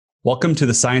Welcome to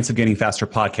the Science of Getting Faster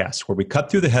podcast, where we cut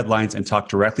through the headlines and talk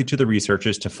directly to the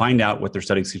researchers to find out what their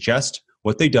studies suggest,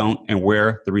 what they don't, and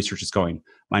where the research is going.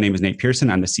 My name is Nate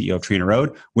Pearson. I'm the CEO of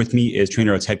TrainerRoad. With me is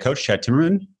TrainerRoad's head coach, Chad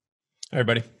Timmerman. Hi,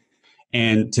 everybody.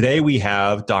 And today we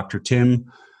have Dr.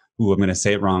 Tim, I'm going to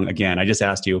say it wrong again. I just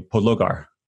asked you, Podlogar.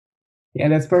 Yeah,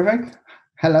 that's perfect.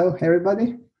 Hello,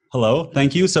 everybody. Hello.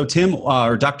 Thank you. So Tim,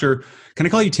 or Dr., can I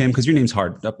call you Tim? Because your name's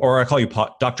hard. Or I call you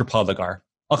Dr. Podlogar.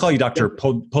 I'll call you Dr.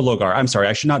 Podlogar. I'm sorry.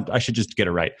 I should just get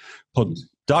it right.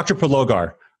 Dr.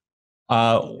 Podlogar,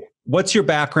 what's your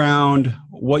background?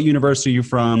 What university are you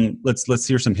from? Let's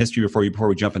hear some history before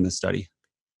we jump in this study.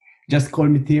 Just call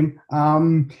me Tim.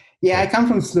 I come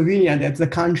from Slovenia. That's the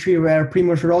country where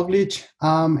Primož Roglič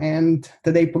and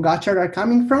Tadej Pogačar are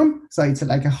coming from. So it's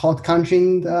like a hot country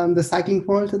in the cycling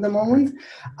world at the moment.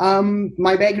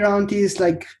 My background is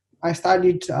I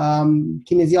studied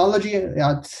kinesiology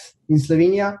in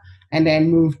Slovenia, and then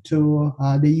moved to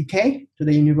the UK, to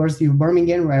the University of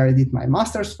Birmingham, where I did my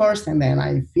master's first, and then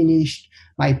I finished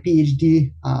my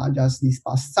PhD just this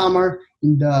past summer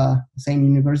in the same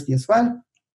university as well.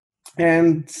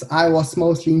 And I was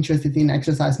mostly interested in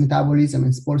exercise metabolism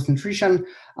and sports nutrition,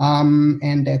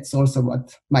 and that's also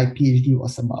what my PhD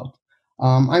was about.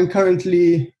 I'm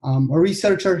currently a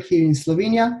researcher here in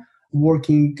Slovenia,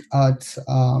 working at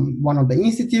one of the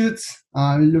institutes,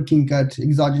 looking at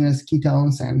exogenous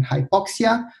ketones and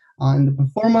hypoxia and the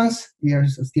performance. We are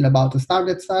still about to start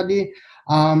that study.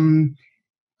 I'm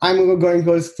going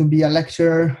also to be a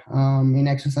lecturer in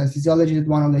exercise physiology at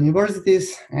one of the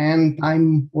universities, and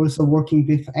I'm also working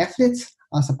with athletes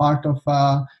as a part of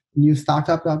a new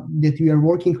startup that we are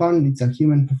working on. It's a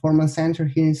human performance center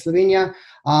here in Slovenia.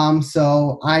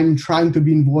 So I'm trying to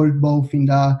be involved both in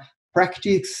the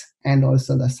practice and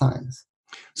also the science.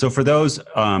 So for those,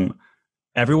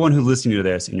 everyone who's listening to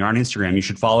this and you're on Instagram, you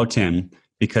should follow Tim,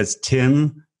 because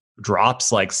Tim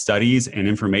drops studies and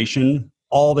information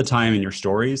all the time in your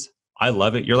stories. I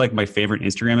love it. You're like my favorite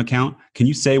Instagram account. Can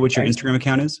you say what your Instagram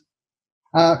account is?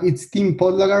 It's Tim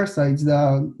Podlogar. So it's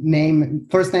the name,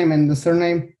 first name and the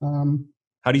surname.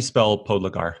 How do you spell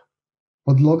Podlogar?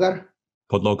 Podlogar.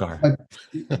 Podlogar.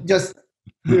 But just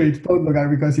do it Podlogar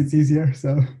because it's easier.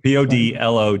 So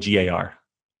Podlogar,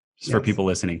 just for people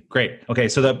listening. Great. Okay,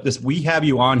 so we have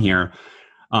you on here,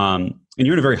 and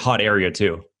you're in a very hot area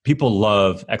too. People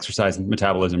love exercise and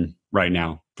metabolism right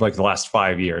now. For the last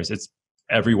 5 years, it's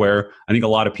everywhere. I think a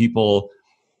lot of people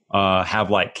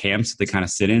have camps that they kind of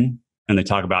sit in and they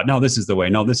talk about, no, this is the way.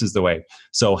 No, this is the way.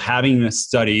 So having the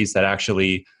studies that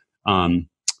actually, try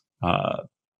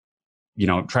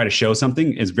to show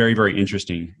something is very, very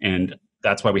interesting. And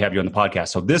that's why we have you on the podcast.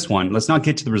 So this one, let's not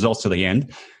get to the results to the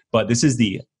end, but this is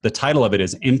the title of it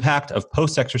is Impact of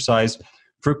Post-Exercise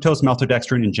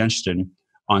Fructose-Maltodextrin Ingestion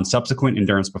on Subsequent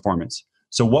Endurance Performance.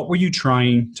 So what were you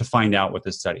trying to find out with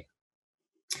this study?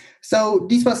 So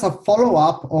this was a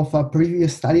follow-up of a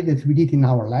previous study that we did in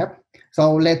our lab.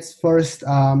 So let's first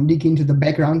dig into the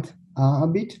background a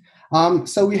bit.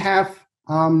 So we have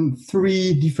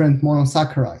 3 different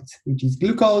monosaccharides, which is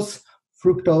glucose,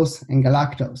 fructose, and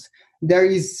galactose. There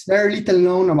is very little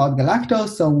known about galactose,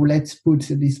 so let's put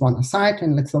this one aside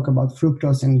and let's talk about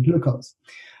fructose and glucose.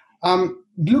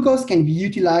 Glucose can be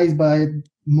utilized by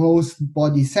most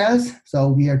body cells. So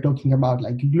we are talking about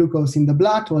glucose in the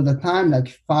blood all the time,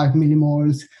 5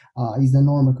 millimoles is the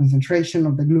normal concentration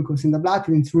of the glucose in the blood.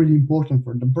 And it's really important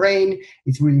for the brain.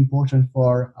 It's really important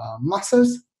for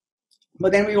muscles.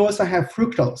 But then we also have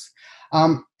fructose.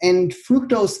 And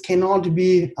fructose cannot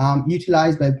be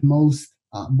utilized by most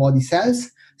body cells.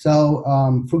 So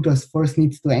fructose first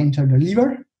needs to enter the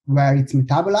liver, where it's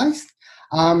metabolized.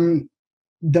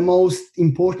 The most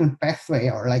important pathway,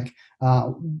 or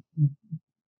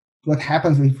what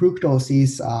happens with fructose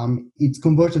is it's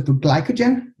converted to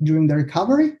glycogen during the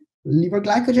recovery, liver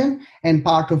glycogen, and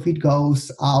part of it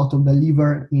goes out of the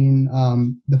liver in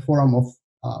the form of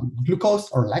glucose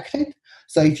or lactate.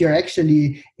 So if you're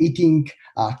actually eating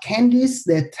candies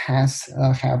that have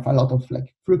a lot of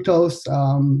fructose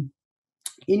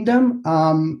in them,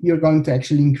 you're going to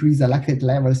actually increase the lactate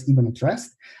levels even at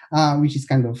rest, which is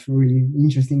kind of really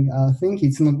interesting thing.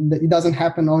 It doesn't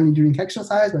happen only during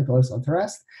exercise, but also at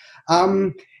rest.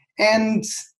 And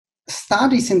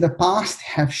studies in the past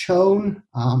have shown,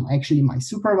 actually my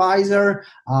supervisor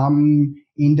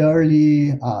in the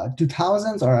early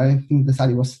 2000s, or I think the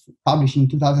study was published in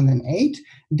 2008,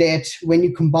 that when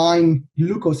you combine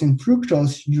glucose and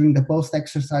fructose during the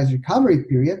post-exercise recovery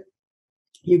period,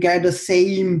 you get the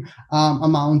same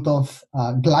amount of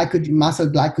glycogen, muscle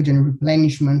glycogen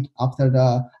replenishment after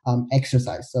the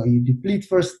exercise. So you deplete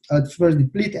first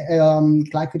deplete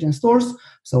glycogen stores,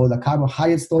 so the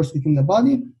carbohydrate stores within the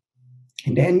body,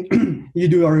 and then you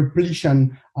do a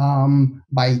repletion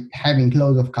by having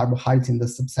loads of carbohydrates in the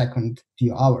subsequent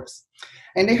few hours.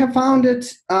 And they have found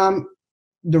that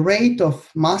the rate of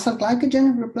muscle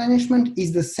glycogen replenishment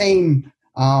is the same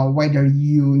whether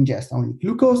you ingest only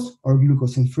glucose or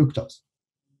glucose and fructose.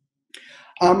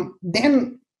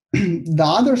 Then the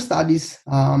other studies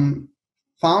found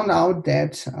out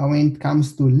that when it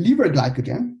comes to liver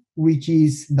glycogen, which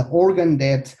is the organ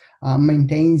that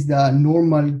maintains the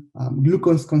normal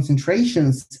glucose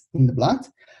concentrations in the blood,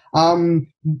 the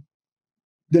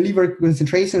liver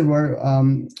concentrations were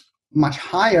much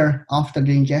higher after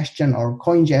the ingestion or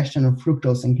co-ingestion of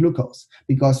fructose and glucose,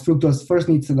 because fructose first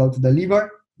needs to go to the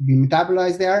liver, be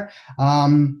metabolized there,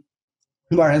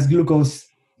 whereas glucose,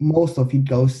 most of it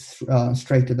goes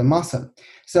straight to the muscle.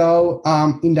 So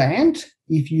in the end,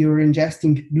 if you're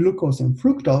ingesting glucose and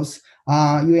fructose,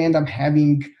 you end up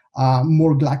having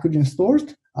more glycogen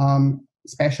stored,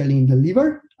 especially in the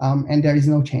liver, and there is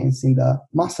no chance in the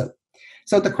muscle.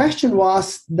 So the question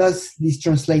was, does this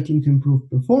translate into improved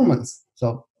performance?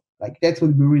 So like that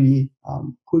would be really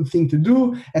cool thing to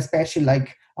do, especially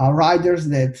like riders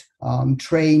that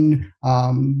train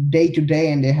day to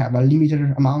day and they have a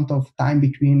limited amount of time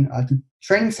between two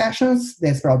training sessions.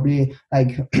 That's probably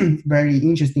like very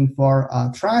interesting for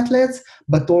triathletes,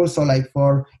 but also like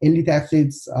for elite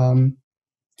athletes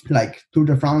like Tour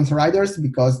de France riders,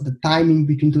 because the timing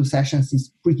between two sessions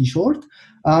is pretty short.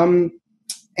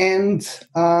 And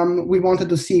we wanted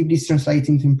to see if this translates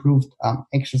into improved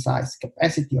exercise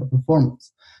capacity or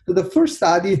performance. So the first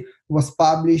study was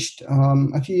published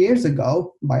a few years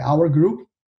ago by our group,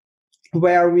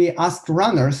 where we asked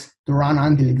runners to run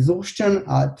until exhaustion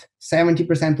at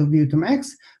 70% of VO2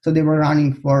 max. So they were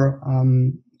running for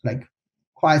like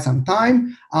quite some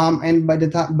time, and by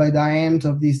the end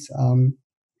of this.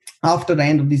 After the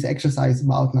end of this exercise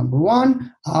bout number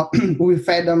one, we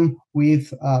fed them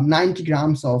with 90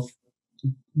 grams of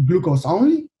glucose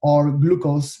only, or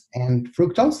glucose and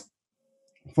fructose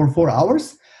for 4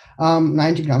 hours,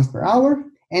 90 grams per hour.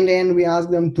 And then we asked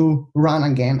them to run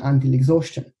again until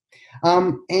exhaustion.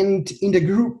 And in the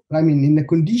group, in the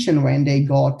condition when they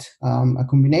got a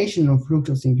combination of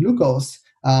fructose and glucose,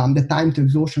 the time to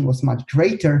exhaustion was much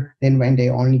greater than when they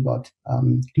only got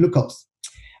glucose.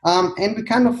 And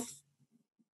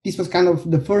this was kind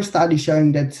of the first study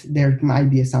showing that there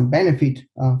might be some benefit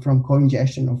from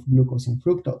co-ingestion of glucose and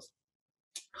fructose.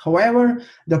 However,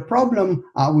 the problem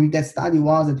with that study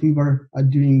was that we were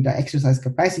doing the exercise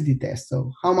capacity test.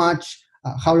 So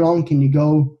how long can you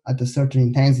go at a certain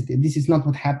intensity? This is not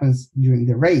what happens during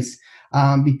the race,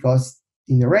 because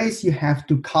in the race you have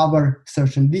to cover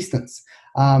certain distance.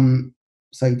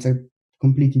 So it's a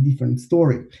completely different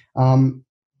story.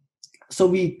 So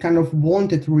we kind of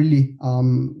wanted to really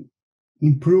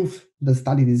improve the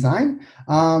study design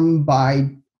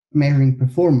by measuring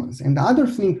performance. And the other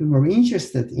thing we were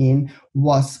interested in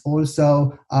was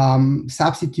also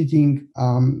substituting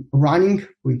running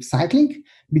with cycling,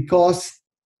 because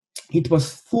it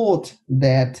was thought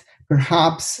that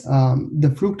perhaps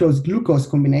the fructose-glucose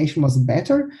combination was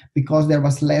better because there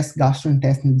was less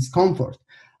gastrointestinal discomfort.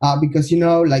 Because,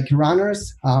 like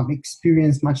runners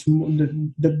experience much more,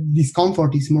 the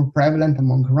discomfort is more prevalent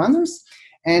among runners.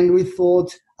 And we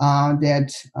thought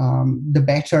that the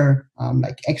better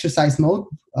like exercise mode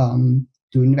to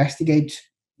investigate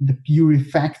the pure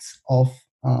effects of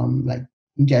like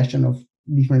ingestion of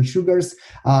different sugars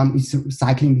is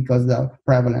cycling, because the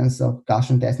prevalence of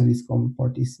gastrointestinal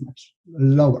discomfort is much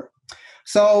lower.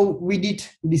 So we did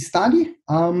this study.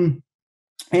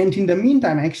 And in the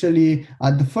meantime, actually,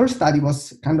 the first study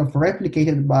was kind of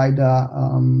replicated by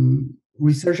the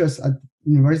researchers at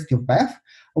University of Bath,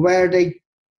 where they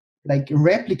like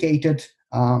replicated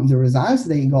the results.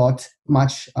 They got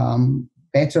much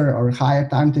better or higher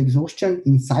time to exhaustion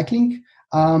in cycling.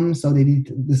 So they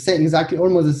did the same, exactly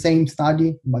almost the same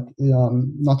study, but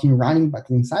not in running, but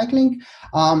in cycling.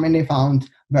 And they found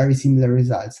very similar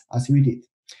results as we did.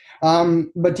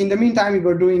 But in the meantime, we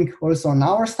were doing also an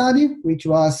hour study, which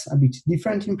was a bit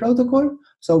different in protocol.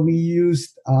 So we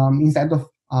used, instead of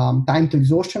time to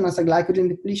exhaustion as a glycogen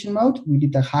depletion mode, we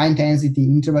did a high intensity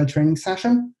interval training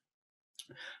session.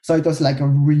 So it was like a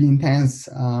really intense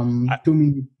 2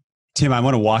 minute. Tim, I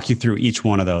want to walk you through each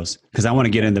one of those because I want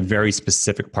to get into very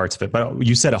specific parts of it. But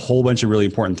you said a whole bunch of really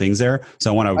important things there.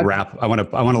 So I want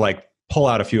to like pull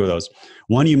out a few of those.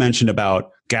 One, you mentioned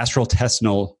about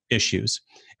gastrointestinal issues.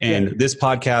 And this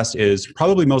podcast is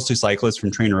probably mostly cyclists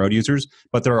from TrainerRoad users,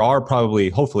 but there are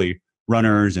probably, hopefully,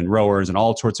 runners and rowers and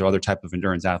all sorts of other type of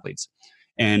endurance athletes.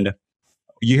 And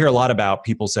you hear a lot about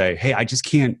people say, hey, I just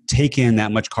can't take in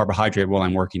that much carbohydrate while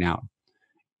I'm working out.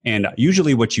 And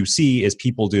usually what you see is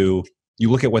people do, you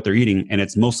look at what they're eating and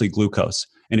it's mostly glucose.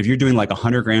 And if you're doing like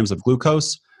 100 grams of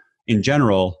glucose, in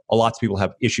general, a lot of people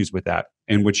have issues with that.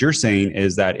 And what you're saying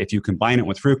is that if you combine it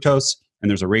with fructose, and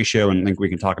there's a ratio, and I think we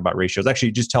can talk about ratios.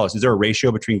 Actually, just tell us, is there a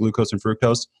ratio between glucose and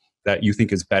fructose that you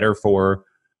think is better for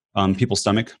people's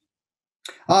stomach?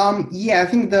 I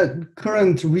think the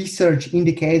current research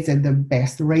indicates that the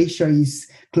best ratio is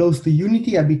close to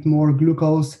unity, a bit more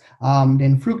glucose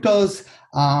than fructose.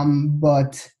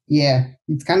 But yeah,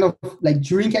 it's kind of like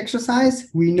during exercise,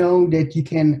 we know that you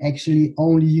can actually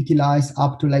only utilize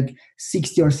up to like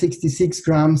 60 or 66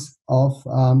 grams of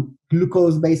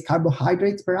glucose-based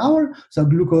carbohydrates per hour. So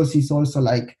glucose is also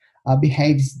like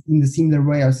behaves in the similar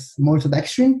way as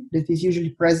maltodextrin that is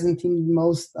usually present in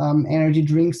most energy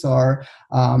drinks or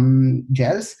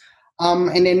gels.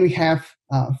 And then we have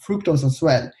fructose as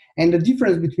well. And the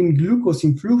difference between glucose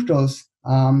and fructose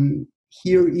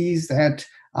here is that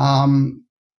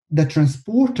the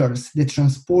transporters that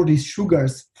transport these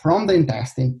sugars from the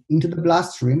intestine into the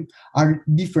bloodstream are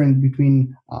different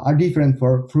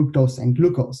for fructose and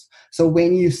glucose. So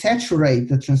when you saturate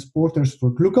the transporters for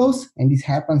glucose, and this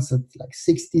happens at like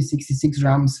 60, 66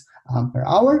 grams per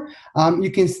hour,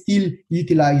 you can still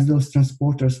utilize those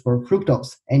transporters for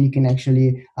fructose, and you can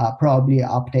actually probably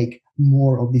uptake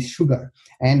more of this sugar.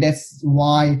 And that's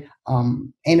why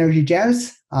energy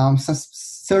gels,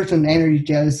 certain energy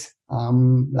gels,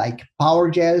 like Power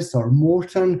Gels or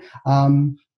Morton,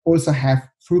 also have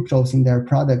fructose in their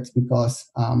products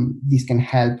because this can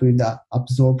help with the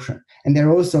absorption. And they're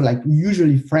also like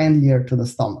usually friendlier to the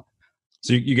stomach.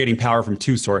 So you're getting power from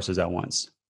two sources at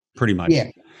once, pretty much. Yeah.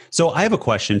 So I have a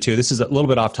question too. This is a little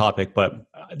bit off topic, but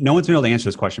no one's been able to answer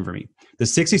this question for me. The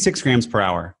 66 grams per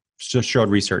hour just showed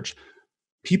research.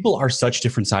 People are such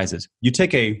different sizes. You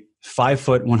take a 5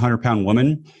 foot, 100 pound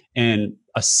woman and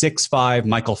a 6'5"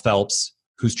 Michael Phelps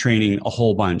who's training a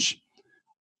whole bunch.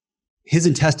 His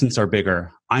intestines are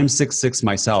bigger. I'm 6'6"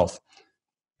 myself.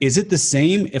 Is it the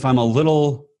same if I'm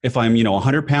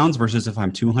 100 pounds versus if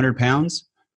I'm 200 pounds?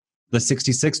 The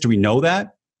 66, do we know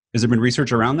that? Has there been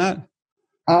research around that?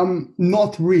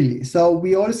 Not really. So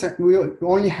we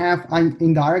only have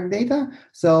indirect data.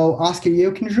 So Oscar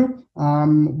Jokinsju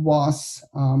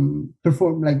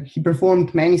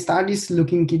performed many studies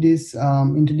looking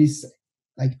into this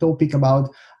like topic about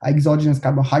exogenous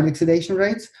carbohydrate oxidation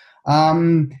rates.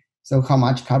 So how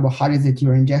much carbohydrates that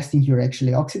you're ingesting, you're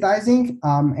actually oxidizing.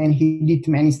 And he did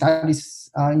many studies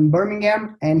in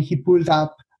Birmingham, and he pulled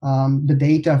up the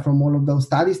data from all of those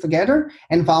studies together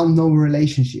and found no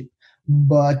relationship.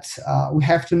 But we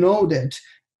have to know that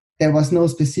there was no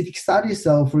specific study.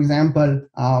 So, for example,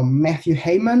 Matthew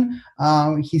Heyman,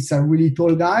 he's a really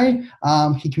tall guy.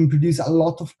 He can produce a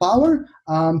lot of power,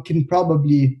 can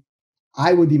probably,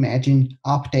 I would imagine,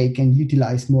 uptake and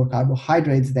utilize more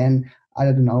carbohydrates than, I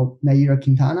don't know, Nairo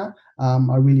Quintana,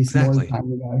 a really small,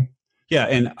 tiny guy. Yeah,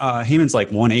 and Heyman's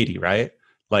like 180, right?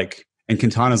 And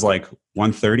Quintana's like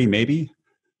 130 maybe.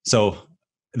 So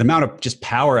the amount of just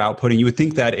power outputting, you would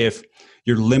think that if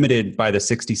you're limited by the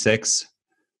 66,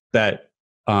 that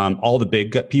all the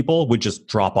big people would just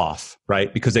drop off,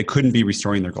 right? Because they couldn't be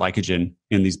restoring their glycogen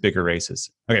in these bigger races.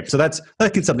 Okay, so that's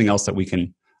something else that we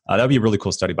can, that would be a really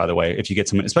cool study, by the way, if you get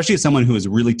someone, especially someone who is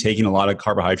really taking a lot of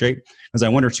carbohydrate, because I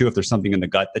wonder too if there's something in the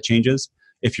gut that changes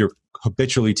if you're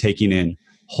habitually taking in a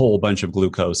whole bunch of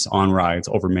glucose on rides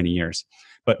over many years.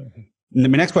 But my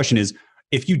next question is,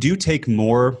 if you do take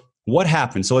more, what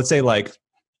happens? So let's say like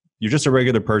you're just a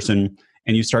regular person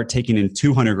and you start taking in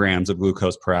 200 grams of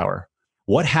glucose per hour.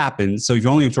 What happens? So if you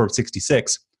only absorb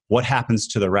 66, what happens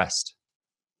to the rest?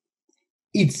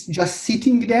 It's just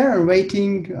sitting there and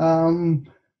waiting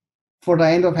for the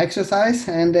end of exercise,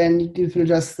 and then it will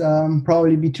just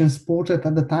probably be transported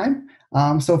at the time.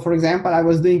 So for example, I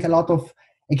was doing a lot of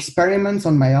experiments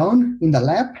on my own in the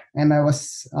lab, and I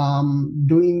was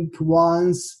doing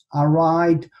once a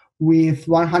ride with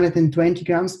 120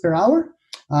 grams per hour,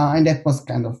 and that was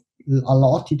kind of a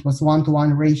lot. It was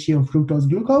 1-to-1 ratio of fructose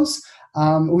glucose,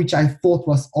 which I thought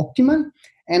was optimal,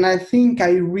 and I think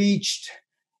I reached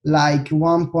like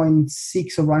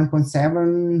 1.6 or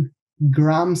 1.7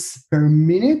 grams per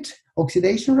minute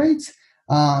oxidation rates.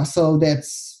 So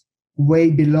that's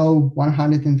way below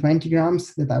 120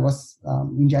 grams that I was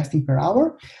ingesting per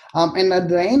hour. And at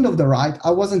the end of the ride, I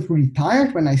wasn't really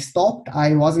tired. When I stopped,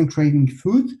 I wasn't craving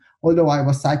food. although I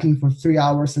was cycling for 3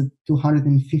 hours at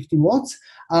 250 watts.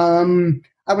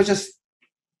 I was just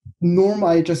normal.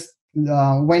 I just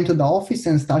went to the office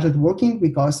and started working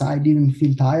because I didn't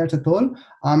feel tired at all.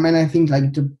 And I think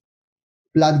like the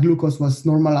blood glucose was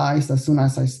normalized as soon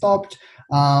as I stopped,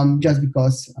 just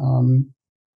because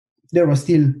there was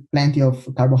still plenty of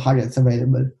carbohydrates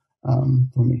available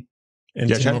for me.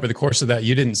 And Tim, over the course of that,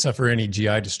 you didn't suffer any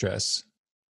GI distress?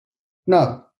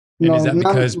 No, none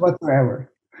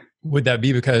whatsoever. Would that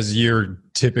be because you're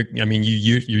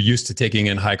you're used to taking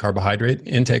in high carbohydrate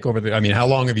intake how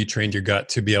long have you trained your gut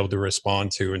to be able to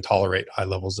respond to and tolerate high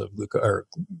levels of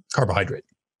carbohydrate?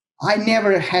 I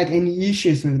never had any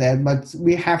issues with that, but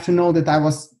we have to know that I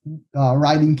was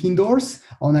riding indoors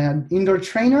on an indoor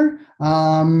trainer.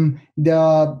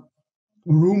 The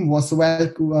room was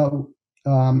well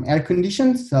air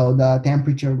conditioned, so the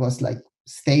temperature was like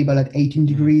stable at 18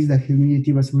 degrees. The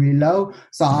humidity was really low,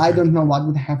 so I don't know what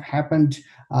would have happened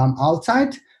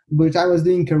outside. But I was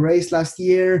doing a race last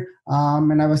year,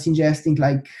 and I was ingesting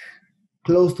like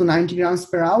close to 90 grams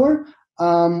per hour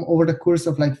over the course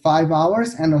of like 5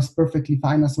 hours, and I was perfectly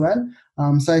fine as well.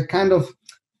 So I kind of,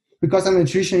 because I'm a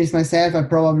nutritionist myself, I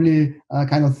probably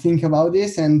kind of think about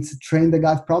this and train the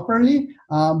gut properly.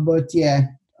 But yeah,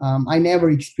 I never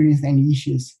experienced any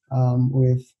issues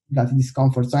with gut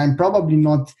discomfort. So I'm probably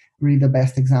not really the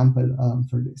best example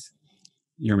for this.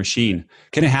 Your machine.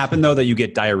 Can it happen though that you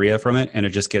get diarrhea from it and it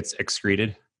just gets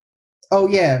excreted? Oh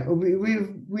yeah,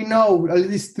 we know at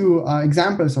least two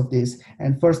examples of this.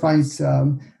 And first one is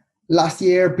last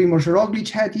year, Primož Roglic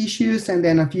had issues, and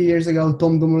then a few years ago,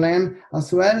 Tom Dumoulin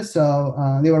as well.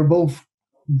 So they were both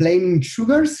blaming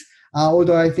sugars,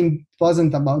 although I think it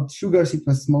wasn't about sugars, it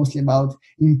was mostly about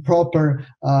improper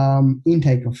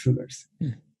intake of sugars.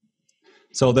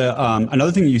 So the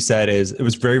another thing you said is, it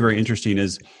was very, very interesting,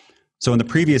 is so in the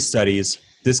previous studies,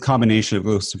 this combination of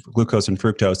glucose and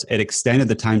fructose, it extended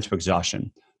the time to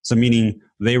exhaustion. So meaning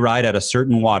they ride at a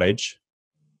certain wattage,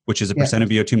 which is a percent of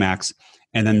VO2 max,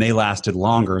 and then they lasted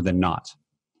longer than not.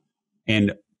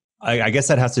 And I guess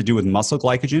that has to do with muscle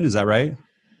glycogen. Is that right?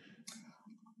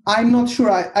 I'm not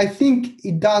sure. I think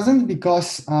it doesn't,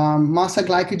 because muscle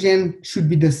glycogen should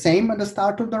be the same at the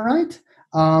start of the ride.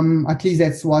 At least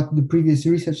that's what the previous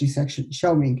research is actually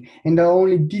showing. And the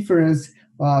only difference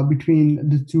between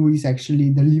the two is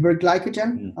actually the liver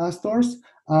glycogen stores.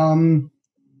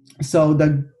 So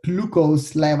the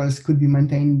glucose levels could be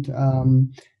maintained,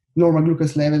 normal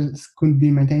glucose levels could be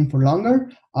maintained for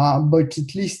longer, but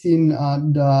at least in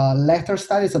the latter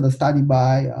studies, so the study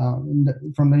by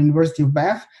from the University of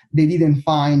Bath, they didn't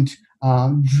find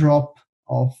drop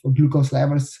of glucose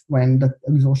levels when the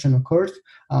exhaustion occurred.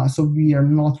 So we are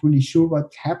not really sure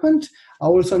what happened.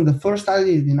 Also in the first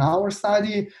study, in our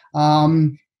study,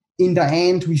 in the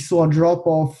end, we saw a drop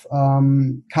of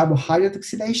carbohydrate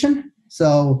oxidation.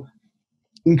 So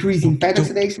increasing fat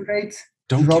oxidation rates.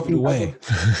 Don't give it away.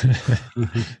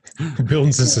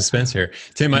 Building some suspense here.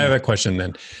 Tim, I have a question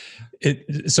then.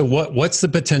 So what's the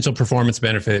potential performance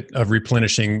benefit of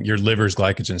replenishing your liver's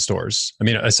glycogen stores? I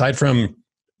mean, aside from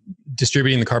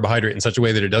distributing the carbohydrate in such a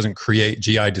way that it doesn't create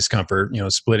GI discomfort,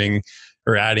 splitting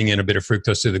or adding in a bit of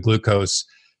fructose to the glucose,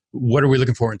 what are we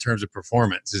looking for in terms of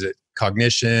performance? Is it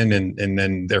cognition and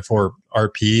then therefore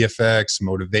RP effects,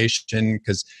 motivation?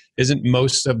 Because isn't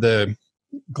most of the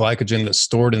glycogen that's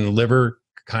stored in the liver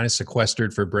kind of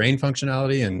sequestered for brain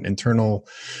functionality and internal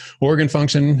organ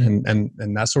function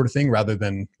and that sort of thing, rather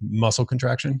than muscle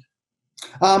contraction?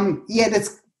 Yeah,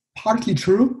 that's partly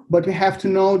true, but we have to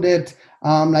know that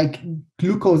like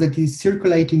glucose that is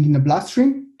circulating in the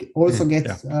bloodstream also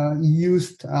gets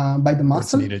used by the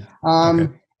muscle. Needed.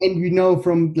 And we know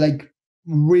from like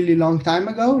really long time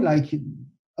ago, like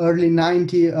early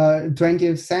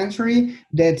 20th century,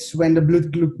 that's when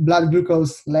the blood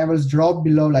glucose levels drop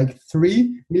below like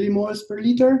 3 millimoles per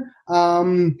liter.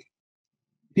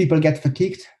 People get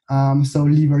fatigued. So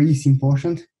liver is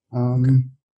important.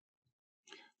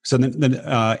 So then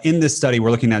in this study,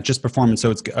 we're looking at just performance. So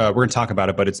it's we're going to talk about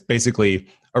it, but it's basically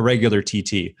a regular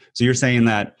TT. So you're saying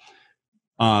that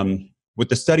with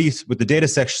the studies, with the data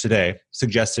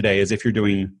suggests today is if you're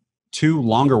doing 2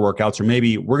 longer workouts, or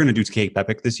maybe we're going to do Cape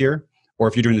Epic this year, or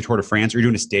if you're doing the Tour de France, or you're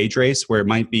doing a stage race where it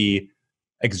might be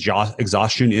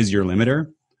exhaustion is your limiter,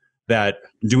 that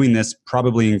doing this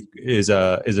probably is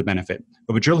a benefit.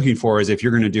 But what you're looking for is if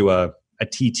you're going to do a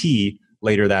TT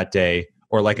later that day,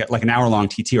 or like an hour-long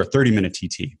TT or 30-minute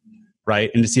TT, right?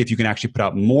 And to see if you can actually put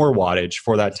out more wattage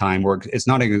for that time, where it's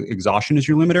not exhaustion is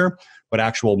your limiter, but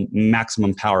actual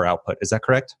maximum power output. Is that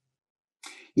correct?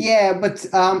 Yeah, but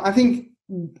I think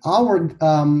our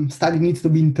study needs to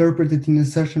be interpreted in a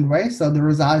certain way, so the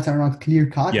results are not clear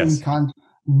cut. Yes. And we can't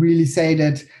really say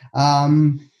that,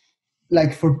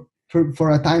 like for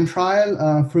a time trial,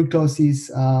 fructose is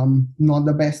not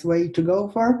the best way to go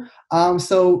for.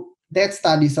 So that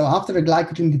study, so after the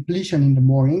glycogen depletion in the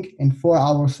morning and 4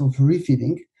 hours of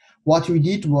refeeding, what we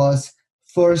did was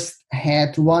first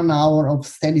had 1 hour of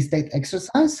steady state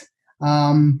exercise.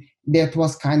 That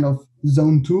was kind of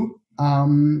zone 2.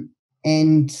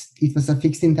 And it was a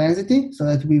fixed intensity so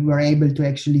that we were able to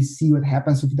actually see what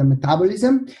happens with the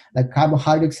metabolism, like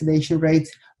carbohydrate oxidation rates.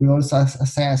 We also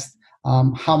assessed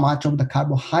how much of the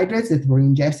carbohydrates that were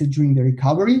ingested during the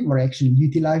recovery were actually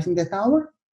utilized in that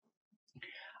hour.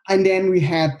 And then we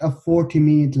had a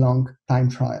 40-minute long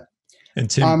time trial. And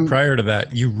Tim, prior to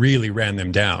that, you really ran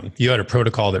them down. You had a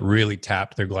protocol that really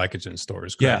tapped their glycogen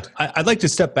stores, correct? Yeah, I'd like to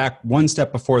step back one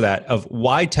step before that of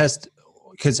why test,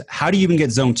 because how do you even get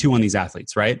zone 2 on these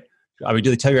athletes, right? I mean, do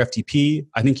they tell your FTP?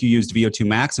 I think you used VO2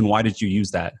 max, and why did you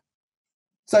use that?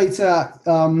 So it's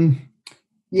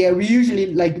we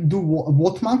usually like do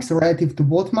watt max relative to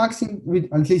watt max.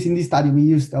 At least in this study, we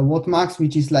used a watt max,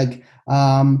 which is like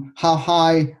how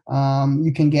high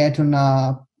you can get on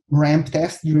a ramp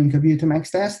test during a VO2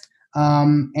 max test.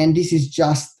 And this is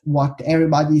just what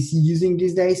everybody is using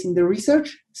these days in the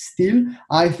research. Still,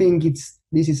 I think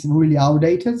this is really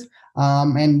outdated,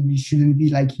 and it shouldn't be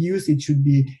like used. It should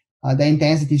be the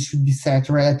intensity should be set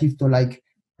relative to like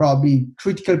probably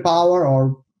critical power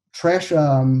or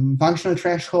functional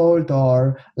threshold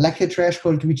or lactate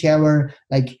threshold, whichever,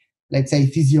 like let's say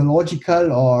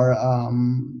physiological or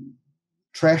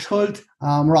threshold,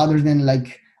 rather than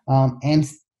like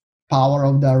end power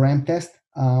of the ramp test.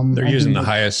 They're using the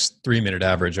highest 3-minute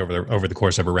average over the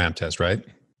course of a ramp test, right?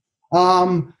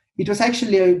 It was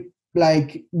actually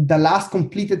like the last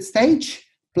completed stage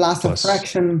plus a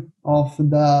fraction of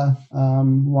the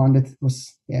one that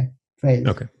was failed.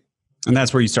 Okay. And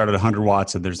that's where you start at 100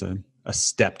 watts, and there's a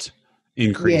stepped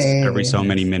increase every so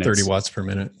many minutes. 30 watts per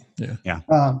minute. Yeah.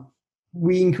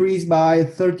 We increase by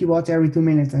 30 watts every 2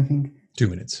 minutes, I think. 2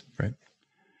 minutes, right?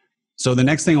 So the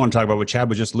next thing I want to talk about, what Chad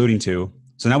was just alluding to.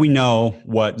 So now we know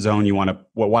what zone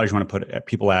what wattage you want to put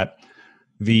people at.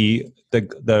 The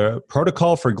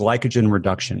protocol for glycogen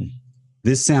reduction.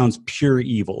 This sounds pure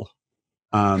evil.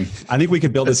 I think we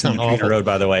could build this in TrainerRoad,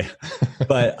 by the way.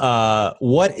 But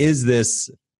what is this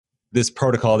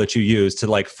protocol that you use to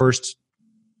like first?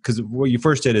 Because what you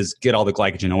first did is get all the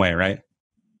glycogen away, right?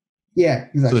 Yeah,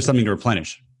 exactly. So there's something to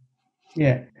replenish.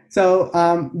 Yeah. So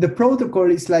the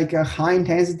protocol is like a high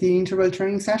intensity interval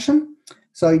training session.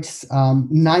 So it's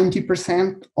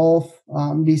 90% of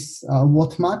this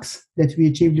watt max that we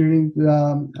achieved during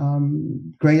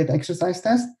the graded exercise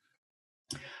test.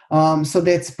 So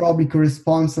that's probably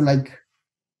corresponds to like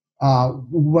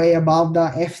way above the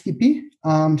FTP,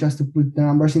 just to put the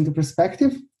numbers into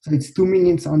perspective. So it's 2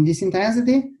 minutes on this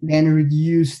intensity, then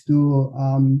reduced to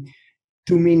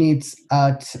 2 minutes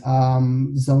at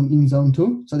zone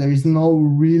 2. So there is no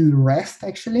real rest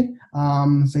actually.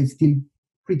 So it's still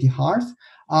pretty hard.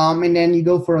 And then you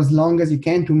go for as long as you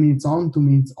can, 2 minutes on, 2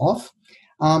 minutes off.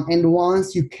 And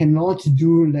once you cannot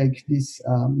do like this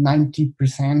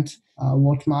 90%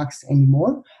 watt max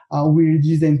anymore, we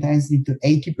reduce the intensity to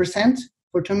 80%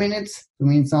 for 2 minutes, 2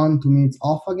 minutes on, 2 minutes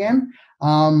off again,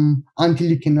 until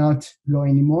you cannot go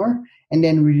anymore. And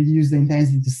then we reduce the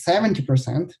intensity to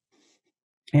 70%.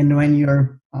 And when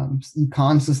you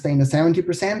can't sustain the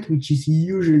 70%, which is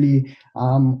usually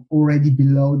already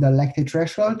below the lactate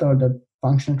threshold or the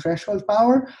functional threshold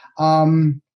power,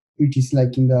 which is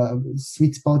like in the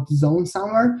sweet spot zone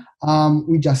somewhere,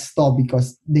 we just stop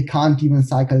because they can't even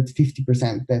cycle at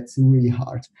 50%. That's really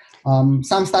hard.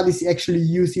 Some studies actually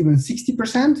use even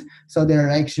 60%. So they're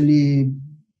actually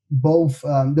both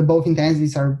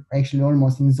intensities are actually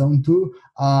almost in zone 2,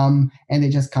 and they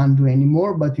just can't do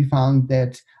anymore. But we found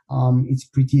that it's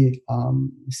pretty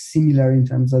similar in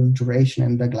terms of duration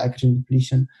and the glycogen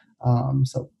depletion.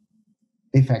 So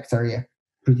the effects are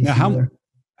pretty similar.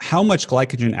 How much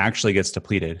glycogen actually gets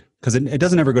depleted? Because it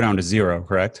doesn't ever go down to zero,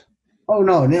 correct? Oh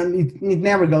no, it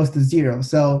never goes to zero.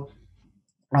 So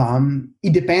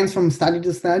it depends from study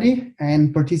to study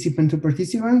and participant to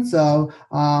participant. So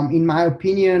in my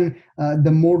opinion,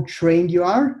 the more trained you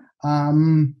are,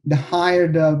 the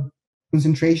higher the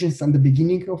concentrations at the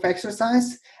beginning of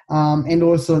exercise, and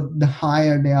also the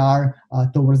higher they are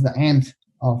towards the end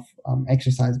of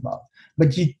exercise bout.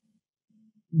 But you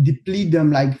deplete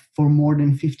them like for more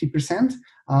than 50%,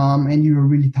 and you're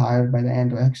really tired by the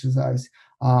end of exercise.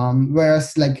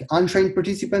 Whereas like untrained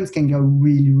participants can go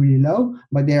really, really low,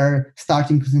 but their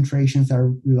starting concentrations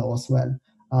are low as well.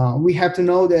 we have to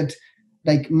know that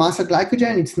like muscle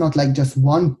glycogen, it's not like just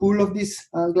one pool of this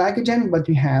glycogen, but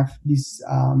we have these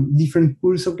different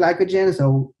pools of glycogen.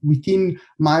 So within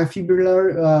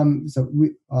myofibrillar,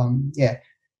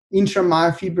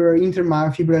 intramyofibrillar,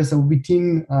 intermyofibrillar, so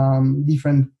within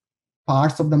different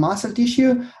parts of the muscle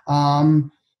tissue. And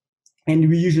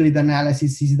we usually the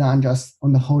analysis is done just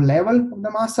on the whole level of the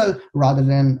muscle rather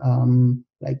than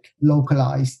like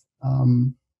localized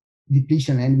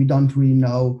depletion. And we don't really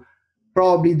know.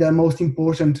 Probably the most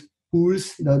important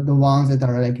pools, the ones that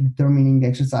are like determining the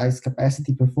exercise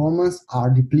capacity performance, are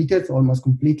depleted almost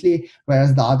completely,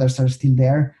 whereas the others are still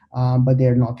there, but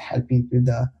they're not helping with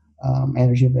the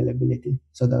energy availability.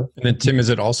 And then Tim, is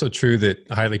it also true that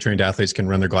highly trained athletes can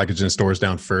run their glycogen stores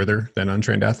down further than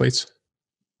untrained athletes?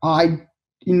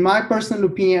 In my personal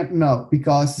opinion, no,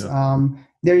 because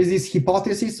there is this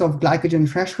hypothesis of glycogen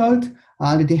threshold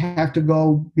that they have to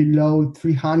go below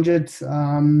 300.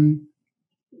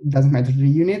 Doesn't matter the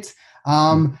units.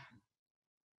 I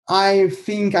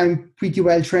think I'm pretty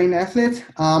well trained athlete,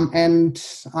 and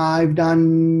I've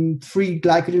done 3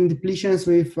 glycogen depletions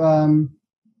with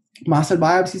muscle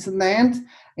biopsies at the end,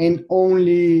 and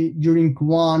only during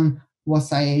one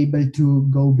was I able to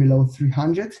go below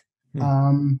 300.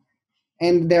 And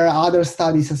there are other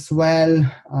studies as well,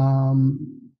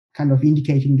 kind of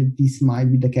indicating that this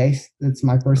might be the case. That's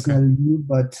my personal view,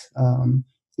 but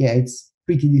it's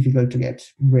pretty difficult to get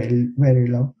very, very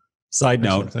low. Side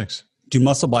note, thanks. Do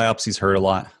muscle biopsies hurt a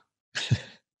lot?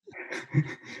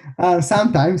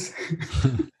 Sometimes.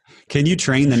 Can you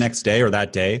train the next day or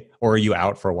that day, or are you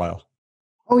out for a while?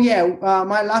 Oh yeah,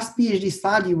 my last PhD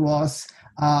study was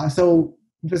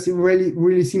just a really,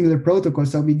 really similar protocol.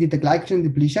 So we did the glycogen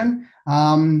depletion,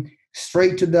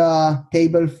 straight to the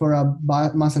table for a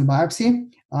muscle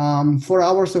biopsy, 4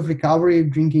 hours of recovery,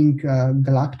 drinking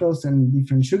galactose and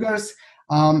different sugars,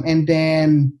 and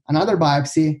then another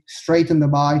biopsy, straight on the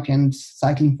bike and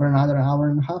cycling for another hour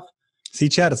and a half. See,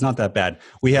 Chad, it's not that bad.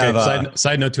 We have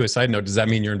side note to a side note. Does that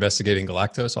mean you're investigating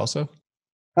galactose also?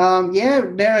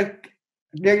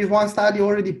 There is one study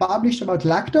already published about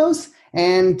lactose,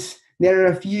 and there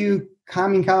are a few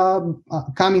coming out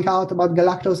about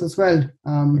galactose as well.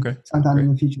 Sometime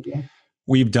in the future. Yeah.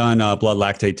 We've done blood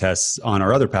lactate tests on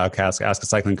our other podcast, Ask a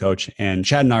Cycling Coach, and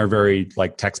Chad and I are very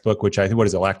like textbook, which I think, what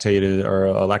is it, lactated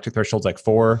or lactic threshold's like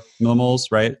 4 millimoles,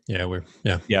 right?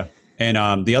 Yeah.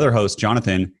 And the other host,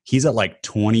 Jonathan, he's at like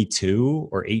 22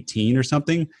 or 18 or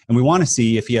something, and we want to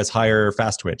see if he has higher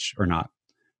fast twitch or not.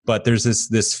 But there's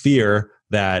this fear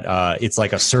that it's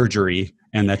like a surgery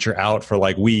and that you're out for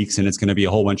like weeks and it's going to be a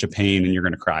whole bunch of pain and you're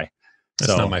going to cry.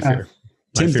 That's not my fear.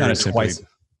 Tim's done it twice.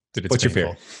 What's your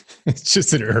fear? It's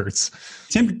just that it hurts.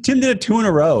 Tim did it 2 in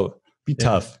a row. Be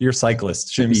tough. You're a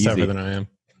cyclist. Should be easy. Tougher than I am.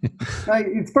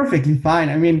 It's perfectly fine.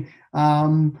 I mean,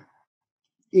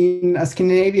 in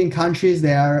Scandinavian countries,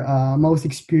 they are most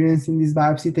experienced in this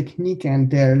biopsy technique,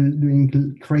 and they're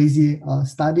doing crazy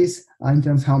studies in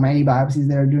terms of how many biopsies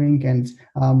they're doing, and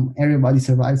everybody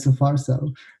survived so far.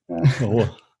 So we're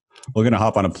going to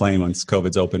hop on a plane once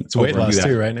COVID's open. It's weight loss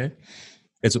too, right, Nate?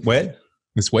 It's what?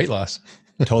 It's weight loss.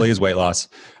 Totally is weight loss.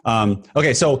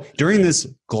 Okay, so during this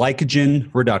glycogen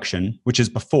reduction, which is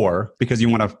before, because you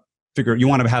want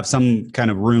to have some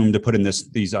kind of room to put in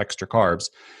these extra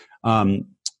carbs. So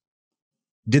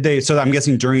I'm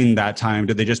guessing during that time,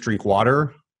 did they just drink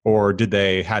water, or did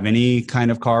they have any kind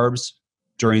of carbs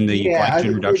during the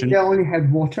glycogen reduction? They only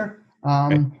had water.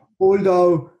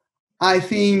 Although I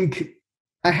think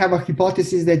I have a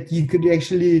hypothesis that you could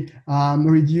actually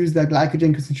reduce the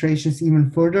glycogen concentrations even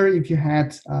further if you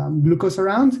had glucose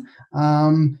around,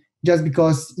 just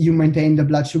because you maintain the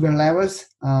blood sugar levels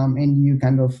and you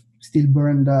kind of still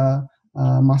burn the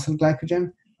muscle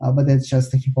glycogen. But that's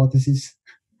just a hypothesis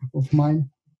of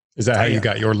mine. Is that how you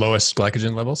got your lowest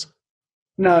glycogen levels?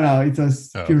 No, it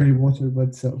was purely water,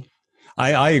 but so.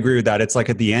 I agree with that. It's like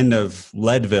at the end of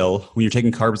Leadville, when you're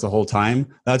taking carbs the whole time,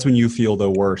 that's when you feel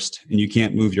the worst and you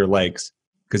can't move your legs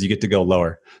because you get to go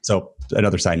lower. So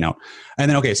another side note. And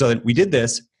then, so then we did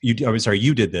this. You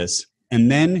did this.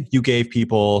 And then you gave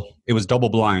people, it was double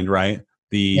blind, right?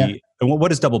 And what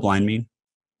does double blind mean?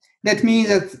 That means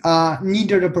that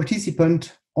neither the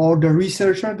participant or the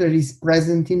researcher that is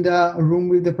present in the room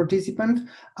with the participant,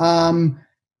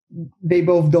 they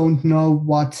both don't know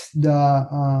what the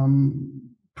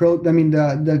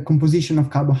composition of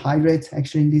carbohydrates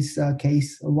actually in this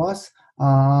case was.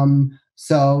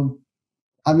 So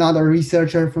another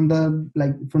researcher from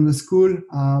the school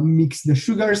mixed the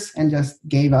sugars and just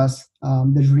gave us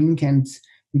the drink, and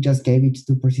we just gave it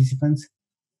to participants.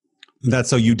 That's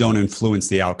so you don't influence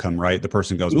the outcome, right? The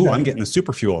person goes, "Ooh, I'm getting the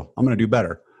super fuel. I'm going to do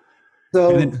better."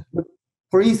 So,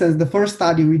 for instance, the first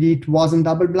study we did wasn't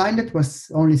double-blinded; it was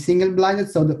only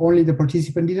single-blinded. So only the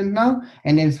participant didn't know,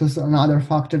 and this was another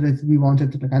factor that we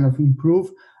wanted to kind of improve,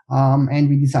 and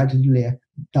we decided to do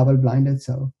double-blinded.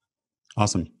 So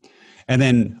awesome. And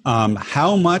then,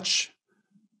 how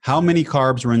many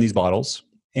carbs were in these bottles?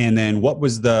 And then, what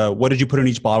did you put in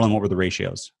each bottle, and what were the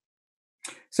ratios?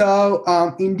 So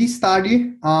in this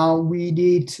study, we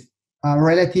did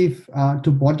relative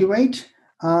to body weight,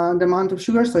 the amount of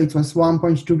sugar. So it was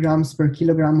 1.2 grams per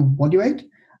kilogram of body weight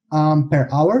per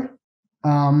hour.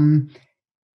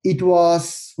 It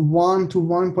was 1 to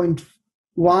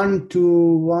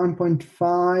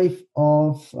 1.5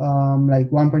 of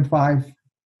 1.5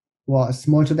 was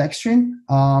maltodextrin,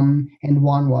 and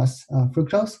 1 was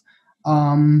fructose.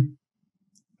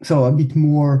 So a bit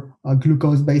more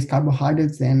glucose-based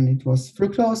carbohydrates than it was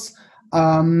fructose,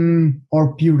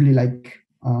 or purely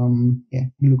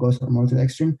glucose or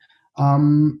maltodextrin.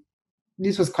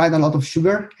 This was quite a lot of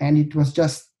sugar, and it was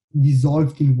just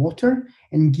dissolved in water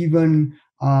and given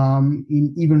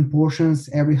in even portions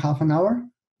every half an hour.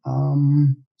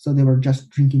 So they were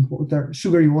just drinking water,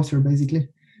 sugary water, basically,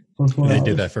 for 4 hours. They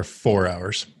did that for 4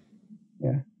 hours.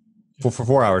 Yeah. For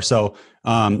 4 hours. So,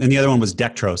 and the other one was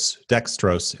dextrose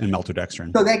and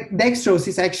maltodextrin. So dextrose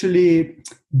is actually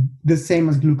the same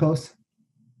as glucose.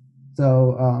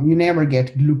 So you never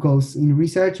get glucose in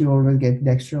research; you always get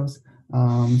dextrose.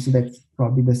 So that's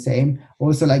probably the same.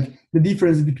 Also, like the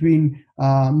difference between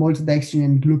maltodextrin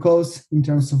and glucose in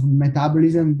terms of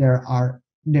metabolism, there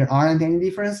aren't any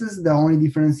differences. The only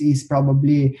difference is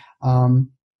probably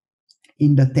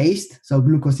in the taste. So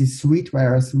glucose is sweet,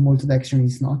 whereas maltodextrin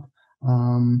is not.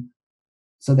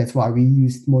 So that's why we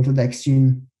used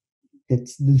maltodextrin, that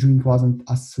the drink wasn't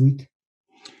as sweet.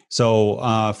 So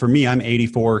for me, I'm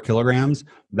 84 kilograms.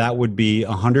 That would be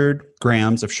 100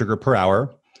 grams of sugar per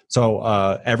hour. So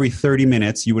every 30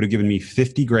 minutes, you would have given me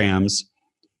 50 grams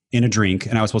in a drink,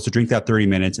 and I was supposed to drink that 30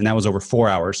 minutes, and that was over 4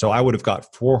 hours. So I would have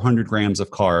got 400 grams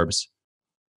of carbs,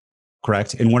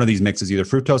 correct? In one of these mixes, either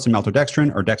fructose and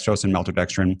maltodextrin or dextrose and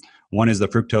maltodextrin. One is the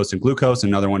fructose and glucose,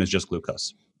 and another one is just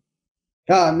glucose.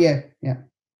 Yeah.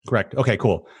 Correct. Okay,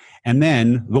 cool. And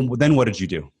then what did you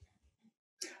do?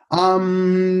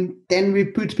 Then we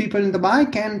put people in the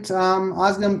bike and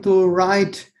ask them to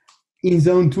ride in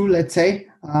zone 2, let's say,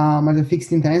 at a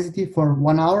fixed intensity for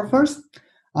 1 hour first,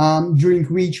 during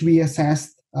which we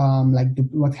assessed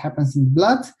what happens in the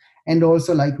blood, and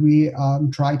also we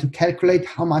try to calculate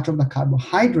how much of the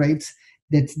carbohydrates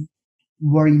that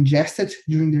were ingested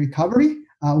during the recovery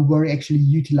were actually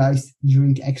utilized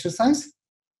during exercise.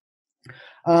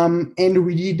 And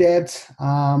we did that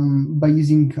by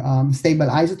using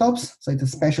stable isotopes. So it's a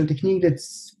special technique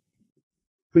that's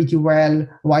pretty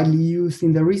widely used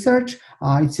in the research.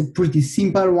 It's a pretty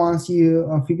simple once you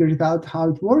figure it out how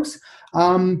it works.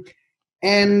 And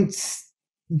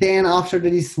then after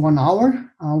this 1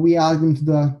 hour, we added into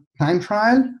the time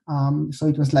trial. So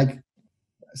it was like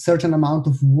a certain amount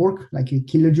of work, like a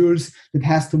kilojoules, that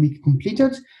has to be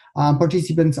completed.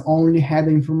 Participants only had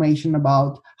information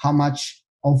about how much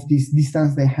of this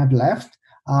distance they have left.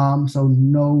 So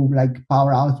no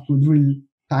power output, real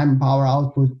time power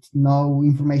output, no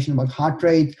information about heart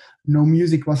rate, no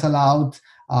music was allowed,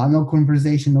 no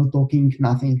conversation, no talking,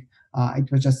 nothing.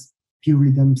 It was just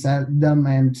purely them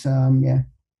and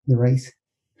the race.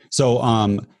 So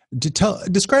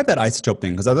describe that isotope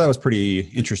thing, because I thought that was pretty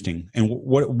interesting. And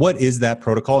what is that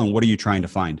protocol, and what are you trying to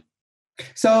find?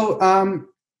 So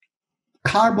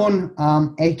carbon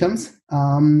atoms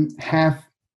have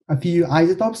a few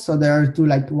isotopes. So there are two,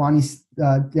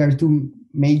 there are two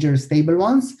major stable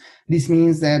ones. This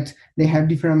means that they have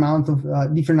different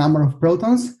number of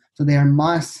protons. So their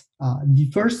mass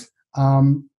differs.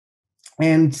 And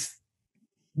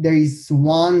there is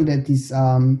one that is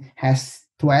has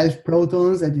 12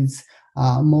 protons, that is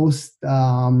most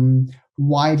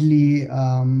widely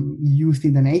used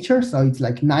in the nature. So it's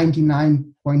like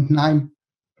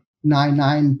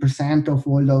 99.999% of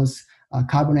all those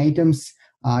carbon atoms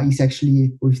is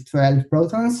actually with 12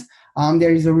 protons.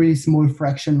 There is a really small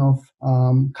fraction of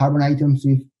carbon atoms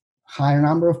with higher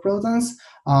number of protons.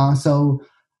 So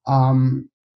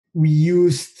we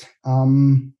used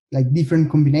different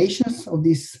combinations of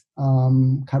these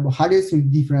carbohydrates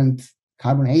with different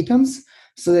carbon atoms,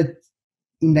 so that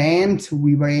in the end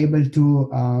we were able to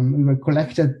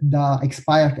collected the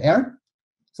expired air,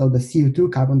 so the CO2,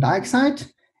 carbon dioxide,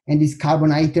 and these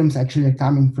carbon atoms actually are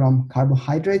coming from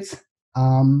carbohydrates.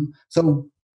 So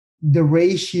the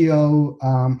ratio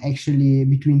actually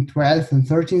between 12 and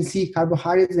 13C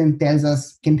carbohydrates and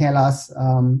can tell us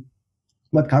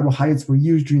what carbohydrates were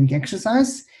used during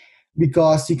exercise,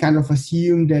 because we kind of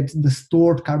assume that the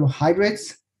stored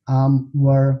carbohydrates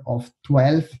were of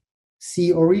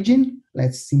 12C origin.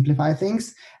 Let's simplify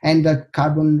things. And the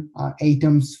carbon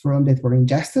atoms that were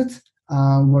ingested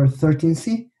were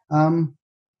 13C,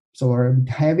 so were a bit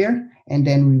heavier. And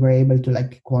then we were able to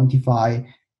quantify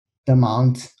the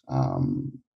amount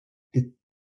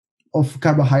of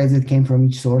carbohydrates that came from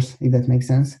each source, if that makes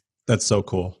sense. That's so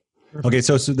cool. Okay,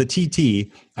 so the TT,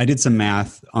 I did some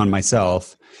math on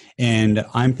myself, and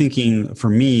I'm thinking for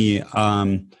me,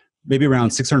 maybe around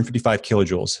 655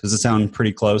 kilojoules. Does it sound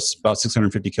pretty close? About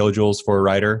 650 kilojoules for a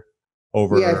rider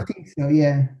over? Yeah, I think so,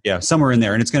 yeah. Yeah, somewhere in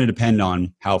there. And it's going to depend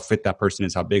on how fit that person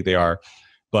is, how big they are.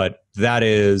 But that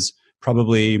is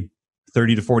probably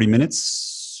 30 to 40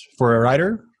 minutes for a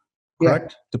rider,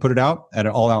 correct? Yeah. To put it out at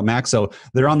an all-out max. So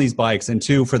they're on these bikes. And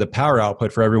two, for the power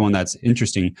output, for everyone that's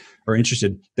interested,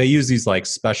 they use these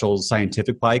special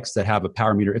scientific bikes that have a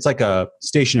power meter. It's like a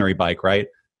stationary bike, right?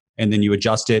 And then you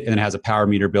adjust it, and it has a power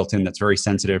meter built in that's very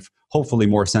sensitive, hopefully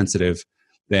more sensitive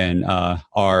than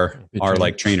our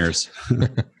trainers.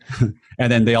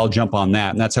 And then they all jump on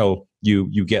that. And that's how you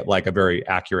get a very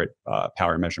accurate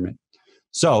power measurement.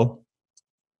 So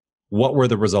what were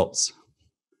the results?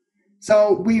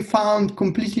 So we found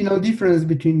completely no difference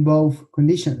between both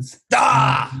conditions.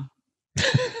 Ah!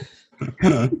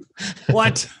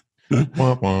 What?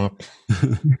 Womp womp.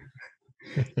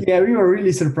 Yeah, we were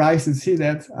really surprised to see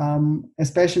that,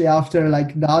 especially after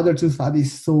the other two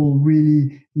studies saw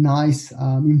really nice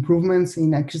improvements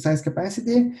in exercise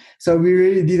capacity. So we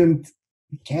really didn't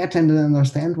get and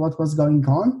understand what was going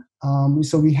on.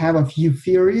 So we have a few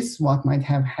theories what might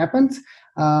have happened.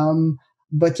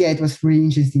 But yeah, it was really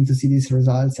interesting to see these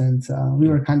results, and we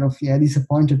were kind of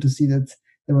disappointed to see that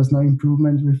there was no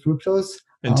improvement with fructose.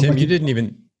 And Tim, you didn't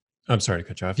even. I'm sorry to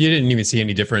cut you off. You didn't even see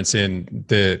any difference in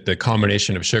the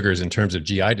combination of sugars in terms of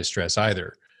GI distress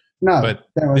either. No, but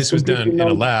this was done in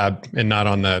a lab and not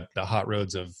on the hot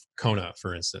roads of Kona,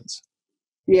 for instance.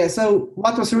 Yeah. So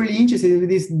what was really interesting with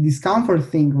this discomfort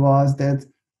thing was that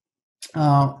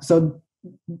so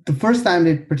the first time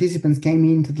that participants came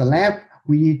into the lab,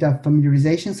 we did a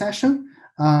familiarization session.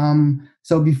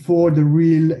 So before the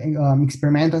real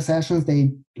experimental sessions,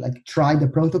 they tried the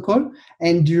protocol.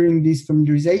 And during this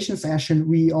familiarization session,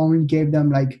 we only gave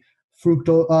them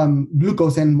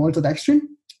glucose and maltodextrin.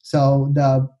 So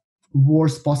the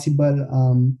worst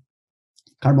possible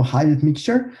carbohydrate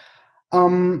mixture.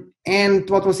 And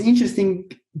what was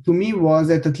interesting to me was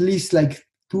that at least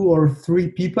 2 or 3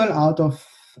 people out of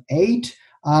 8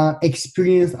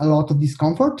 experienced a lot of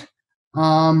discomfort.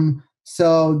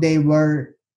 So they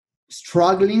were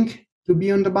struggling to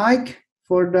be on the bike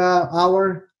for the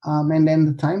hour and then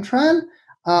the time trial.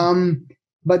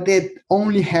 But that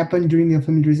only happened during the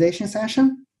familiarization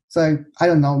session. So I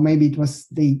don't know, maybe it was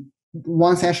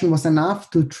one session was enough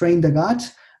to train the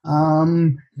gut.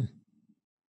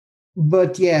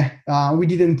 But yeah, we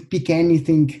didn't pick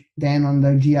anything then on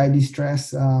the GI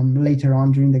distress later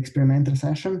on during the experimental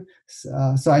session.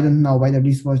 So I don't know whether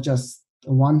this was just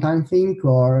a one-time thing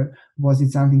or was it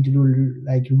something to do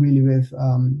really with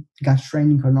gut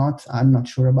training or not. I'm not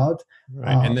sure about.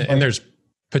 Right, and there's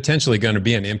potentially going to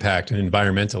be an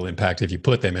environmental impact if you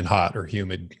put them in hot or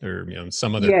humid or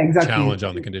some other challenge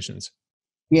on the conditions.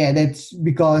 Yeah, that's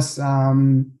because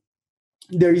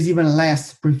there is even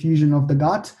less perfusion of the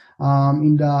gut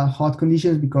in the hot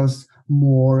conditions because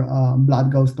more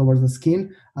blood goes towards the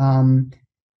skin.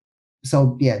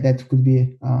 So yeah, that could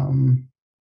be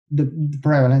the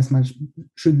prevalence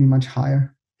should be much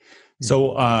higher.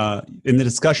 So in the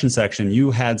discussion section,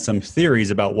 you had some theories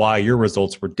about why your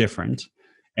results were different,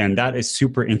 and that is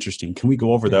super interesting. Can we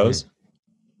go over those?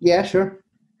 Yeah, sure.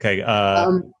 Okay,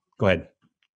 go ahead.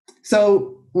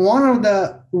 So one of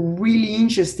the really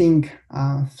interesting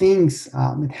things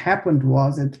that happened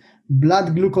was that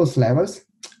blood glucose levels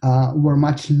were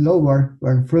much lower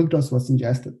when fructose was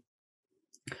ingested.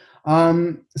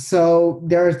 So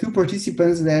there are 2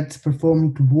 participants that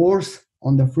performed worse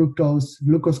on the fructose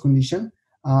glucose condition.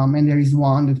 And there is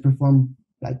one that performed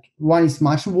one is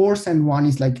much worse and one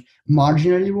is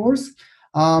marginally worse.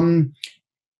 And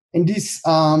this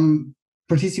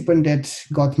participant that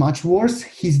got much worse,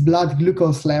 his blood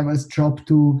glucose levels dropped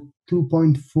to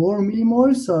 2.4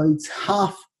 millimoles. So it's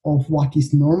half of what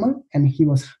is normal. And he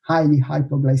was highly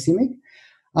hypoglycemic.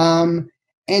 And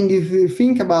if you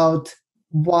think about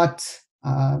what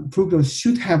fructose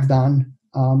should have done,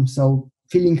 so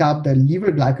filling up the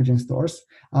liver glycogen stores,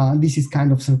 this is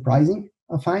kind of surprising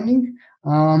finding.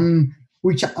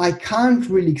 which I can't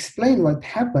really explain what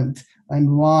happened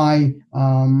and why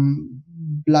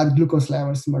blood glucose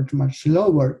levels were much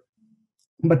lower.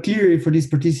 But clearly for this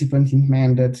participant, it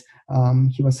meant that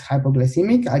he was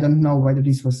hypoglycemic. I don't know whether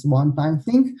this was one-time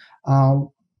thing.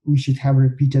 We should have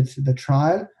repeated the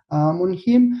trial on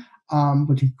him,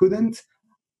 but he couldn't.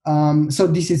 So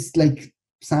this is like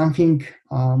something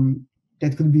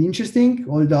that could be interesting,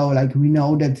 although like we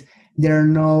know that there are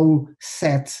no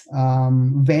set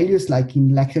values like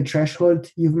in lactate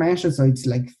threshold you've mentioned. So it's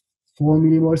like 4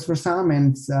 millimoles for some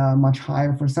and much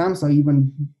higher for some. So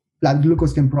even blood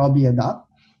glucose can probably add up.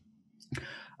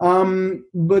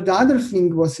 But the other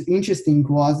thing was interesting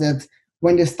was that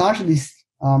when they started this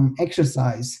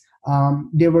exercise,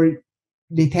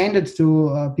 they tended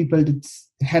to people that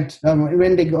had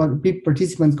when they got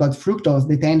participants got fructose,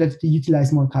 they tended to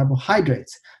utilize more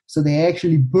carbohydrates. So they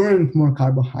actually burned more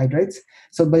carbohydrates.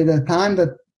 So by the time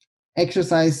that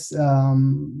exercise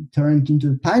turned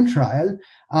into a time trial,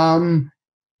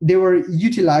 they were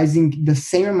utilizing the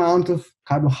same amount of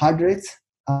carbohydrates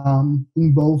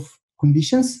in both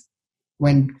conditions,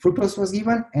 when fructose was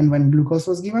given and when glucose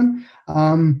was given.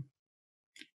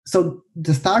 So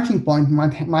the starting point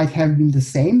might have been the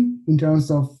same in terms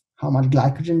of how much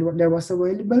glycogen there was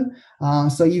available.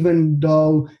 So even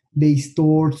though they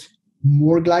stored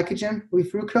more glycogen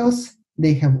with fructose,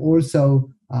 they have also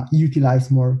utilized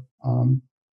more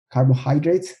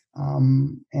carbohydrates.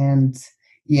 And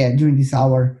yeah, during this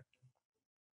hour,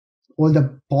 all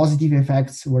the positive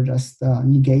effects were just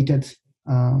negated.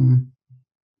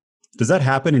 Does that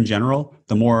happen in general?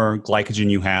 The more glycogen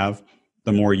you have,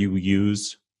 the more you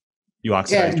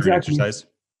oxidize during exercise?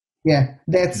 Yeah,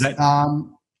 that's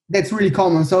really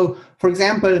common. So, for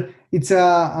example, it's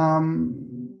a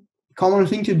common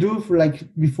thing to do for like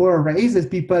before a race is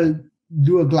people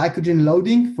do a glycogen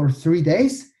loading for 3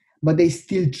 days, but they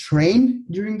still train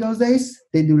during those days.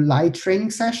 They do light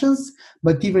training sessions,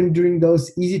 but even during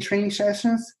those easy training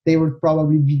sessions, they would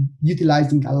probably be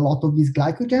utilizing a lot of this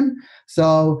glycogen.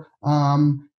 So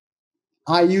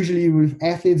I usually with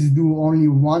athletes do only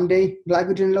 1 day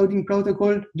glycogen loading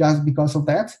protocol just because of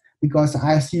that, because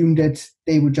I assume that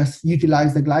they would just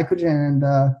utilize the glycogen and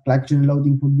glycogen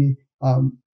loading would be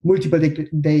multiple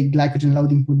day glycogen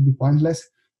loading would be pointless.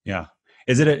 Yeah.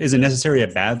 Is it necessarily a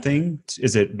bad thing?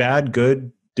 Is it bad,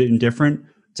 good, indifferent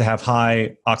to have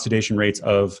high oxidation rates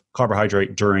of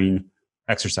carbohydrate during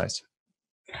exercise?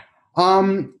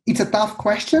 It's a tough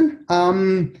question.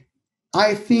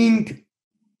 I think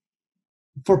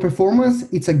for performance,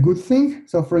 it's a good thing.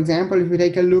 So, for example, if we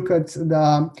take a look at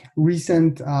the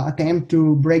recent attempt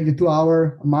to break the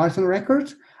 2-hour marathon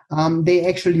record, they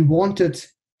actually wanted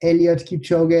Eliud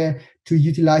Kipchoge to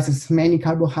utilize as many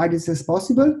carbohydrates as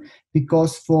possible,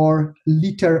 because for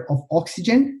liter of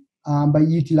oxygen, by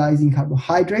utilizing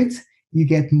carbohydrates, you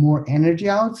get more energy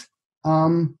out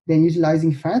than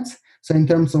utilizing fats. So in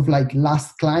terms of like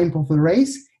last climb of a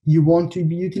race, you want to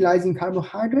be utilizing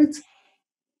carbohydrates.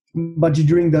 But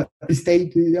during the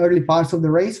early parts of the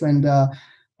race, when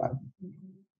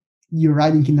you're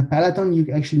riding in the peloton, you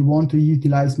actually want to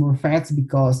utilize more fats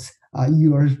because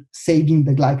you are saving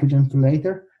the glycogen for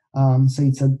later. So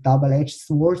it's a double-edged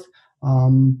sword.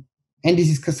 And this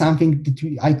is something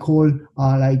that I call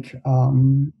I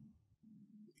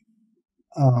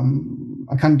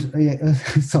can't,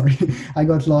 sorry, I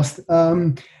got lost.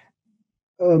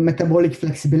 Metabolic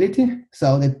flexibility,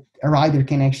 so that a rider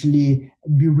can actually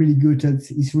be really good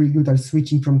at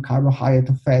switching from carbohydrate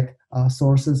to fat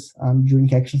sources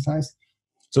during exercise.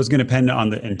 So it's going to depend on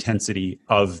the intensity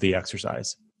of the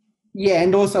exercise. Yeah,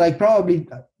 and also like probably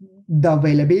the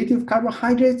availability of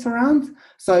carbohydrates around.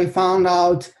 So I found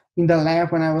out in the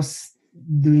lab when I was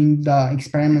doing the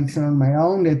experiments on my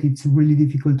own that it's really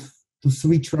difficult to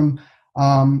switch from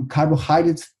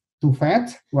carbohydrates to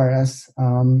fat, whereas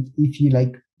if you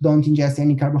like don't ingest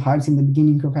any carbohydrates in the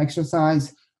beginning of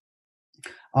exercise,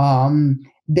 then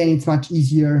it's much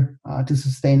easier to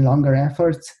sustain longer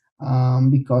efforts,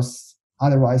 because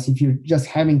otherwise if you're just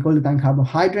having all the time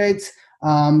carbohydrates,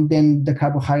 then the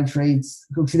carbohydrate rates,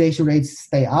 oxidation rates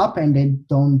stay up and they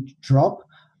don't drop.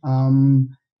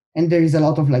 And there is a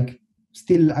lot of like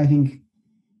still, I think,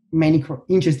 many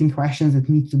interesting questions that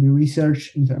need to be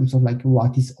researched in terms of like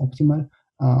what is optimal.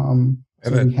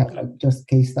 So we have like just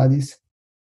case studies.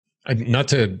 Not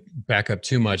to back up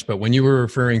too much, but when you were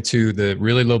referring to the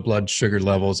really low blood sugar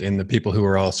levels in the people who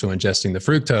were also ingesting the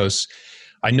fructose,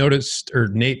 I noticed, or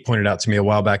Nate pointed out to me a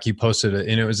while back, you posted it,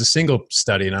 and it was a single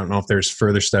study, and I don't know if there's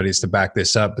further studies to back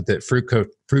this up, but that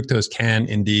fructose can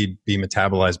indeed be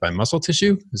metabolized by muscle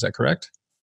tissue. Is that correct?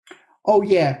 Oh,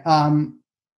 yeah.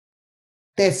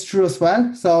 That's true as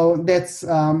well. So that's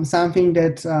something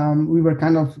that we were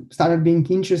kind of started being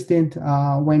interested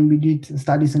when we did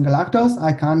studies on galactose.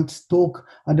 I can't talk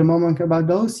at the moment about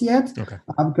those yet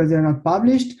because they're not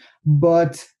published.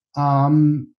 But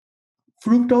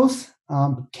fructose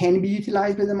can be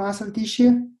utilized by the muscle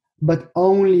tissue, but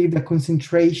only if the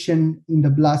concentration in the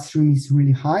bloodstream is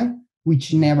really high,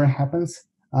 which never happens.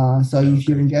 If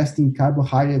you're ingesting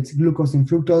carbohydrates, glucose and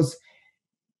fructose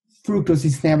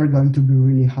is never going to be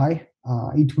really high.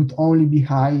 It would only be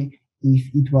high if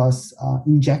it was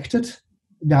injected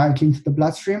directly into the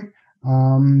bloodstream.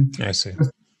 I see.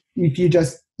 If you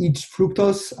just eat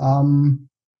fructose,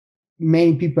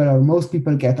 many people or most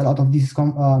people get a lot of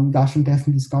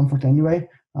gastrointestinal discomfort anyway.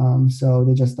 So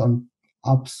they just don't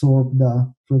absorb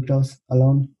the fructose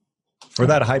alone. For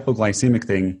that hypoglycemic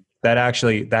thing, that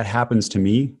happens to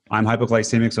me. I'm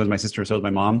hypoglycemic, so is my sister, so is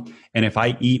my mom. And if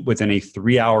I eat within a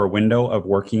 3-hour window of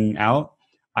working out,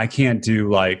 I can't do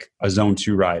like a zone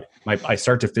 2 ride. I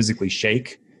start to physically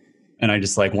shake and I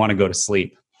just like want to go to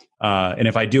sleep. And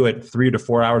if I do it 3 to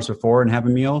 4 hours before and have a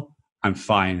meal, I'm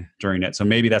fine during it. So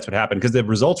maybe that's what happened, because the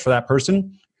results for that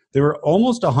person, they were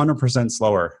almost 100%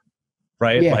 slower,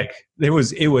 right? Yeah. Like it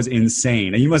was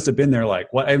insane. And you must have been there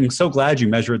like, what? I'm so glad you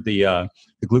measured the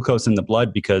glucose in the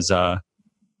blood, because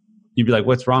you'd be like,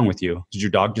 what's wrong with you? Did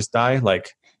your dog just die? Like,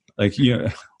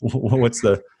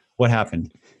 what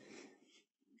happened?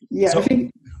 Yeah, I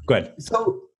think, go ahead.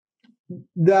 So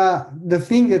the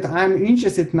thing that I'm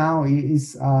interested now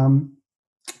is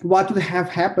what would have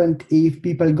happened if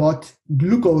people got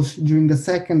glucose during the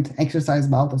second exercise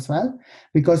bout as well,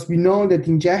 because we know that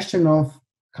ingestion of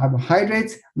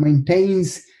carbohydrates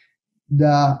maintains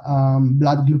the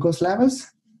blood glucose levels.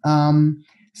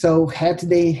 So had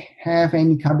they have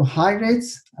any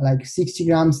carbohydrates, like 60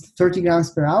 grams, 30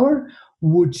 grams per hour,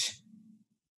 would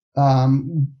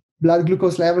blood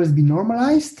glucose levels be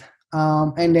normalized?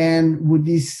 And then would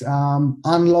this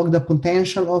unlock the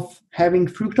potential of having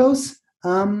fructose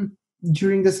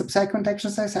during the subsequent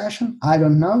exercise session? I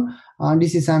don't know.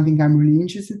 This is something I'm really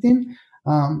interested in.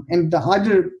 And the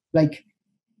other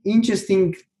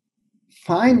interesting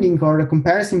finding, or the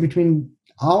comparison between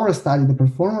our study, the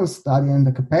performance study, and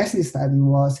the capacity study,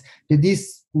 was that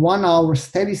this 1 hour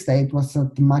steady state was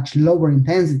at much lower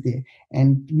intensity.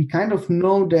 And we kind of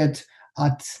know that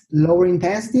at lower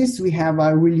intensities, we have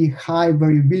a really high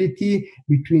variability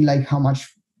between how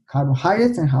much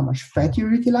carbohydrates and how much fat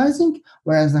you're utilizing,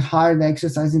 whereas the higher the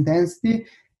exercise intensity,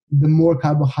 the more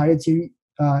carbohydrates you're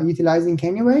utilizing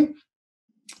anyway.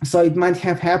 So it might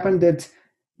have happened that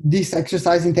this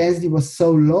exercise intensity was so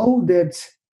low that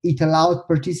it allowed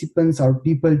participants or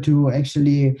people to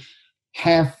actually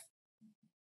have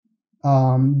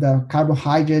the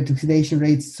carbohydrate oxidation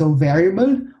rates so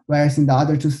variable, whereas in the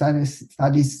other two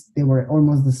studies they were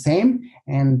almost the same.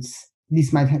 And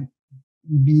this might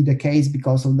be the case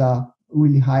because of the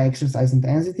really high exercise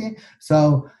intensity.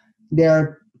 So there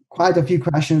are quite a few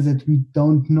questions that we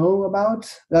don't know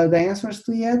about the answers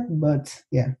to yet, but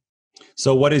yeah.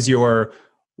 So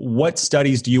what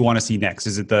studies do you want to see next?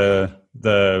 Is it the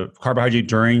carbohydrate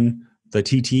during the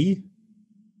TT?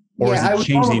 Or is it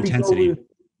change the intensity?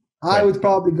 I would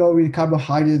probably go with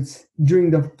carbohydrates during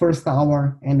the first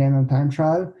hour and then a time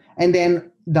trial. And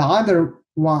then the other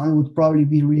one would probably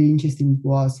be really interesting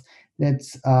was that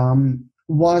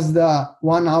was the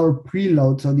 1 hour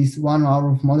preload, so this 1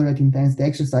 hour of moderate intensity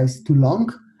exercise, too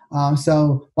long?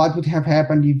 So what would have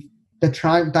happened if the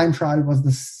time trial was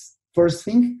the first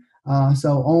thing?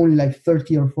 So only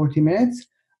 30 or 40 minutes.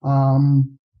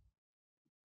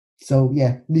 So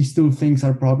yeah, these two things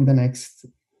are probably the next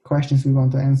questions we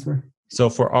want to answer. So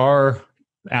for our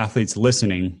athletes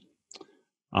listening,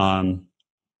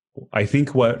 I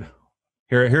think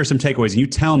here are some takeaways. You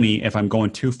tell me if I'm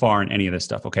going too far in any of this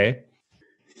stuff, okay?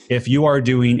 If you are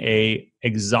doing a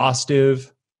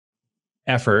exhaustive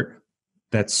effort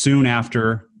that's soon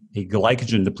after a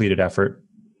glycogen depleted effort,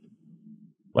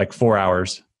 like 4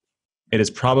 hours, it is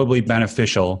probably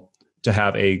beneficial to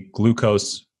have a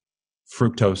glucose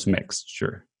fructose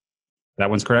mixture. That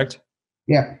one's correct?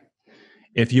 Yeah.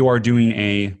 If you are doing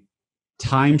a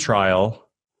time trial,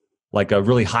 like a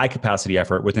really high capacity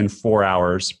effort within 4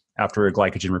 hours after a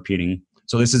glycogen repeating.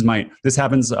 So this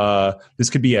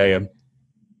could be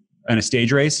in a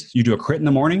stage race. You do a crit in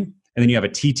the morning and then you have a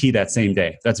TT that same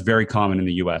day. That's very common in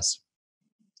the US.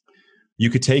 You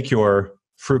could take your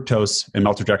fructose and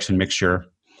maltodextrin mixture,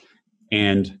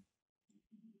 and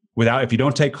if you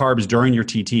don't take carbs during your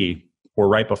TT or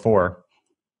right before,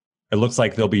 it looks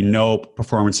like there'll be no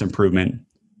performance improvement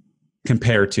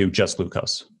compared to just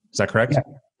glucose. Is that correct? Yeah.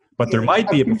 But there might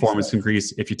be a performance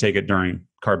increase if you take it during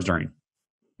carbs during.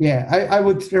 yeah, I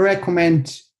would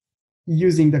recommend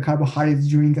using the carbohydrates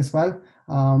drink as well.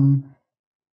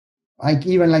 Like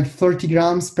even like 30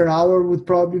 grams per hour would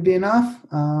probably be enough.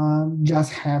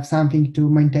 Just have something to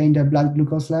maintain the blood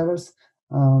glucose levels.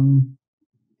 And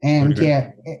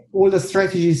yeah, all the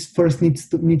strategies first needs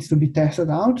to be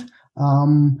tested out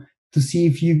to see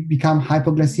if you become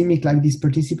hypoglycemic like this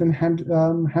participant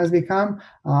has become.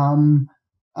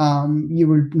 You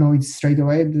will know it straight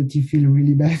away that you feel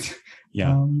really bad.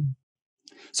 Yeah.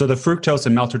 So the fructose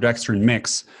and maltodextrin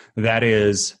mix, that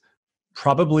is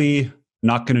probably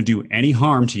not going to do any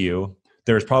harm to you.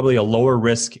 There's probably a lower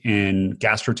risk in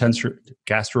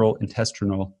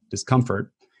gastrointestinal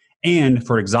discomfort. And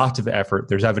for exhaustive effort,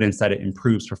 there's evidence that it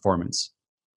improves performance.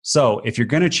 So if you're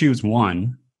going to choose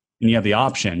one and you have the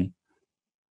option,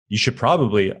 you should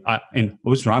probably, and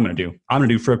this is what I'm going to do. I'm going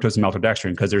to do fructose and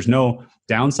maltodextrin because there's no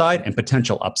downside and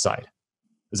potential upside.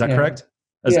 Is that correct?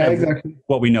 Yeah, exactly.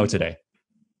 What we know today.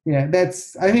 Yeah,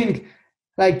 I think,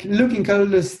 like looking at all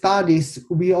the studies,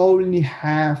 we only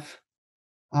have,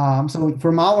 so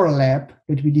from our lab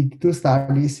that we did 2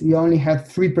 studies, we only had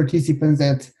 3 participants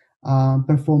that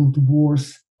performed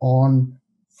worse on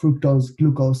fructose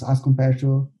glucose as compared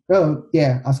to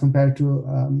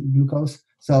glucose.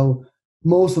 So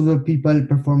most of the people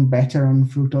performed better on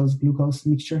fructose glucose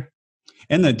mixture.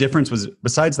 And the difference was,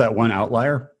 besides that one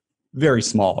outlier, very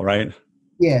small, right?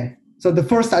 Yeah. So the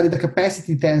first study, the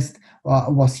capacity test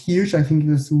was huge. I think it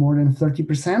was more than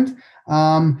 30%.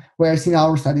 Whereas in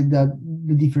our study, the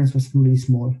difference was really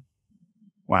small.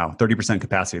 Wow, 30%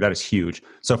 capacity. That is huge.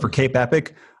 So for Cape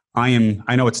Epic, I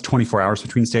know it's 24 hours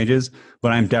between stages,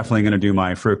 but I'm definitely going to do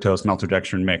my fructose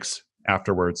maltodextrin mix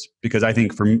afterwards, because I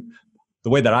think for the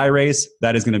way that I race,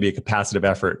 that is going to be a capacitive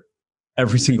effort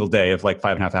every single day of like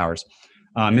 5.5 hours.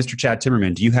 Mr. Chad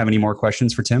Timmerman, do you have any more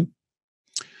questions for Tim?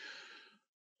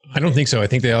 I don't think so. I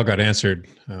think they all got answered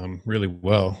really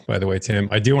well, by the way, Tim.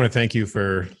 I do want to thank you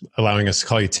for allowing us to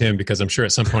call you Tim, because I'm sure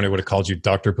at some point I would have called you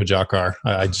Dr. Podlogar.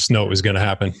 I just know it was going to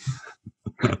happen.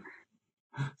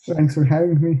 Thanks for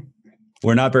having me.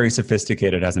 We're not very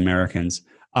sophisticated as Americans.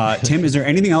 Tim, is there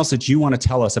anything else that you want to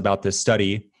tell us about this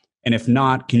study? And if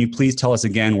not, can you please tell us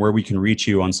again where we can reach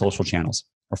you on social channels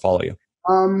or follow you?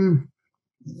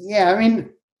 Yeah, I mean,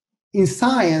 in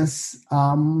science,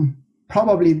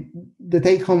 probably the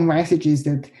take-home message is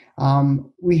that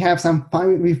we have some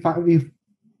fun. We've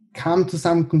come to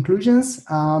some conclusions,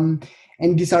 and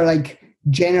these are like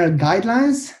general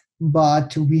guidelines.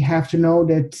 But we have to know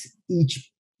that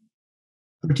each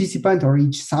participant or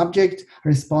each subject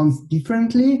responds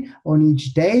differently on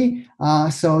each day.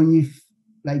 So if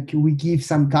like we give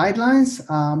some guidelines,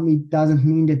 it doesn't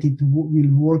mean that it will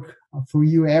work for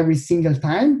you every single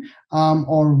time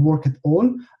or work at all.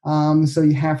 So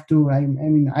you have to,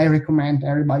 I recommend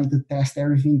everybody to test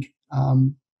everything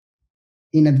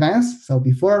in advance. So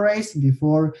before a race,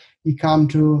 before you come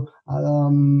to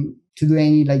do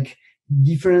any like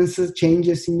differences,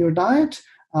 changes in your diet.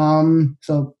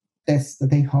 So that's the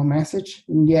take-home message.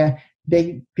 And yeah,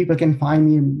 people can find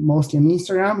me mostly on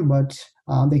Instagram, but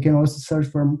they can also search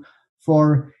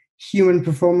for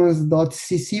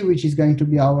humanperformance.cc, which is going to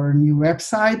be our new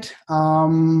website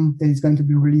that is going to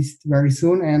be released very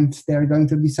soon. And there are going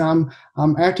to be some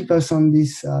articles on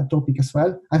this topic as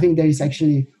well. I think there is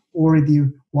actually already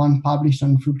one published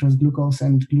on fructose glucose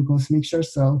and glucose mixture.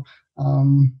 So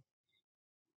some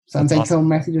take-home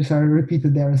messages are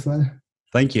repeated there as well.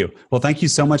 Thank you. Well, thank you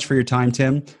so much for your time,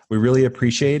 Tim. We really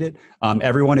appreciate it.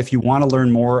 Everyone, if you want to learn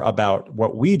more about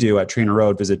what we do at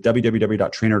TrainerRoad, visit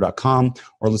www.trainer.com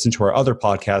or listen to our other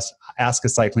podcast, Ask a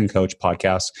Cycling Coach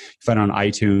podcast. You find it on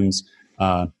iTunes,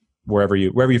 wherever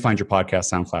you find your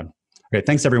podcast, SoundCloud. Okay,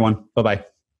 thanks everyone. Bye-bye.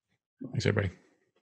 Thanks everybody.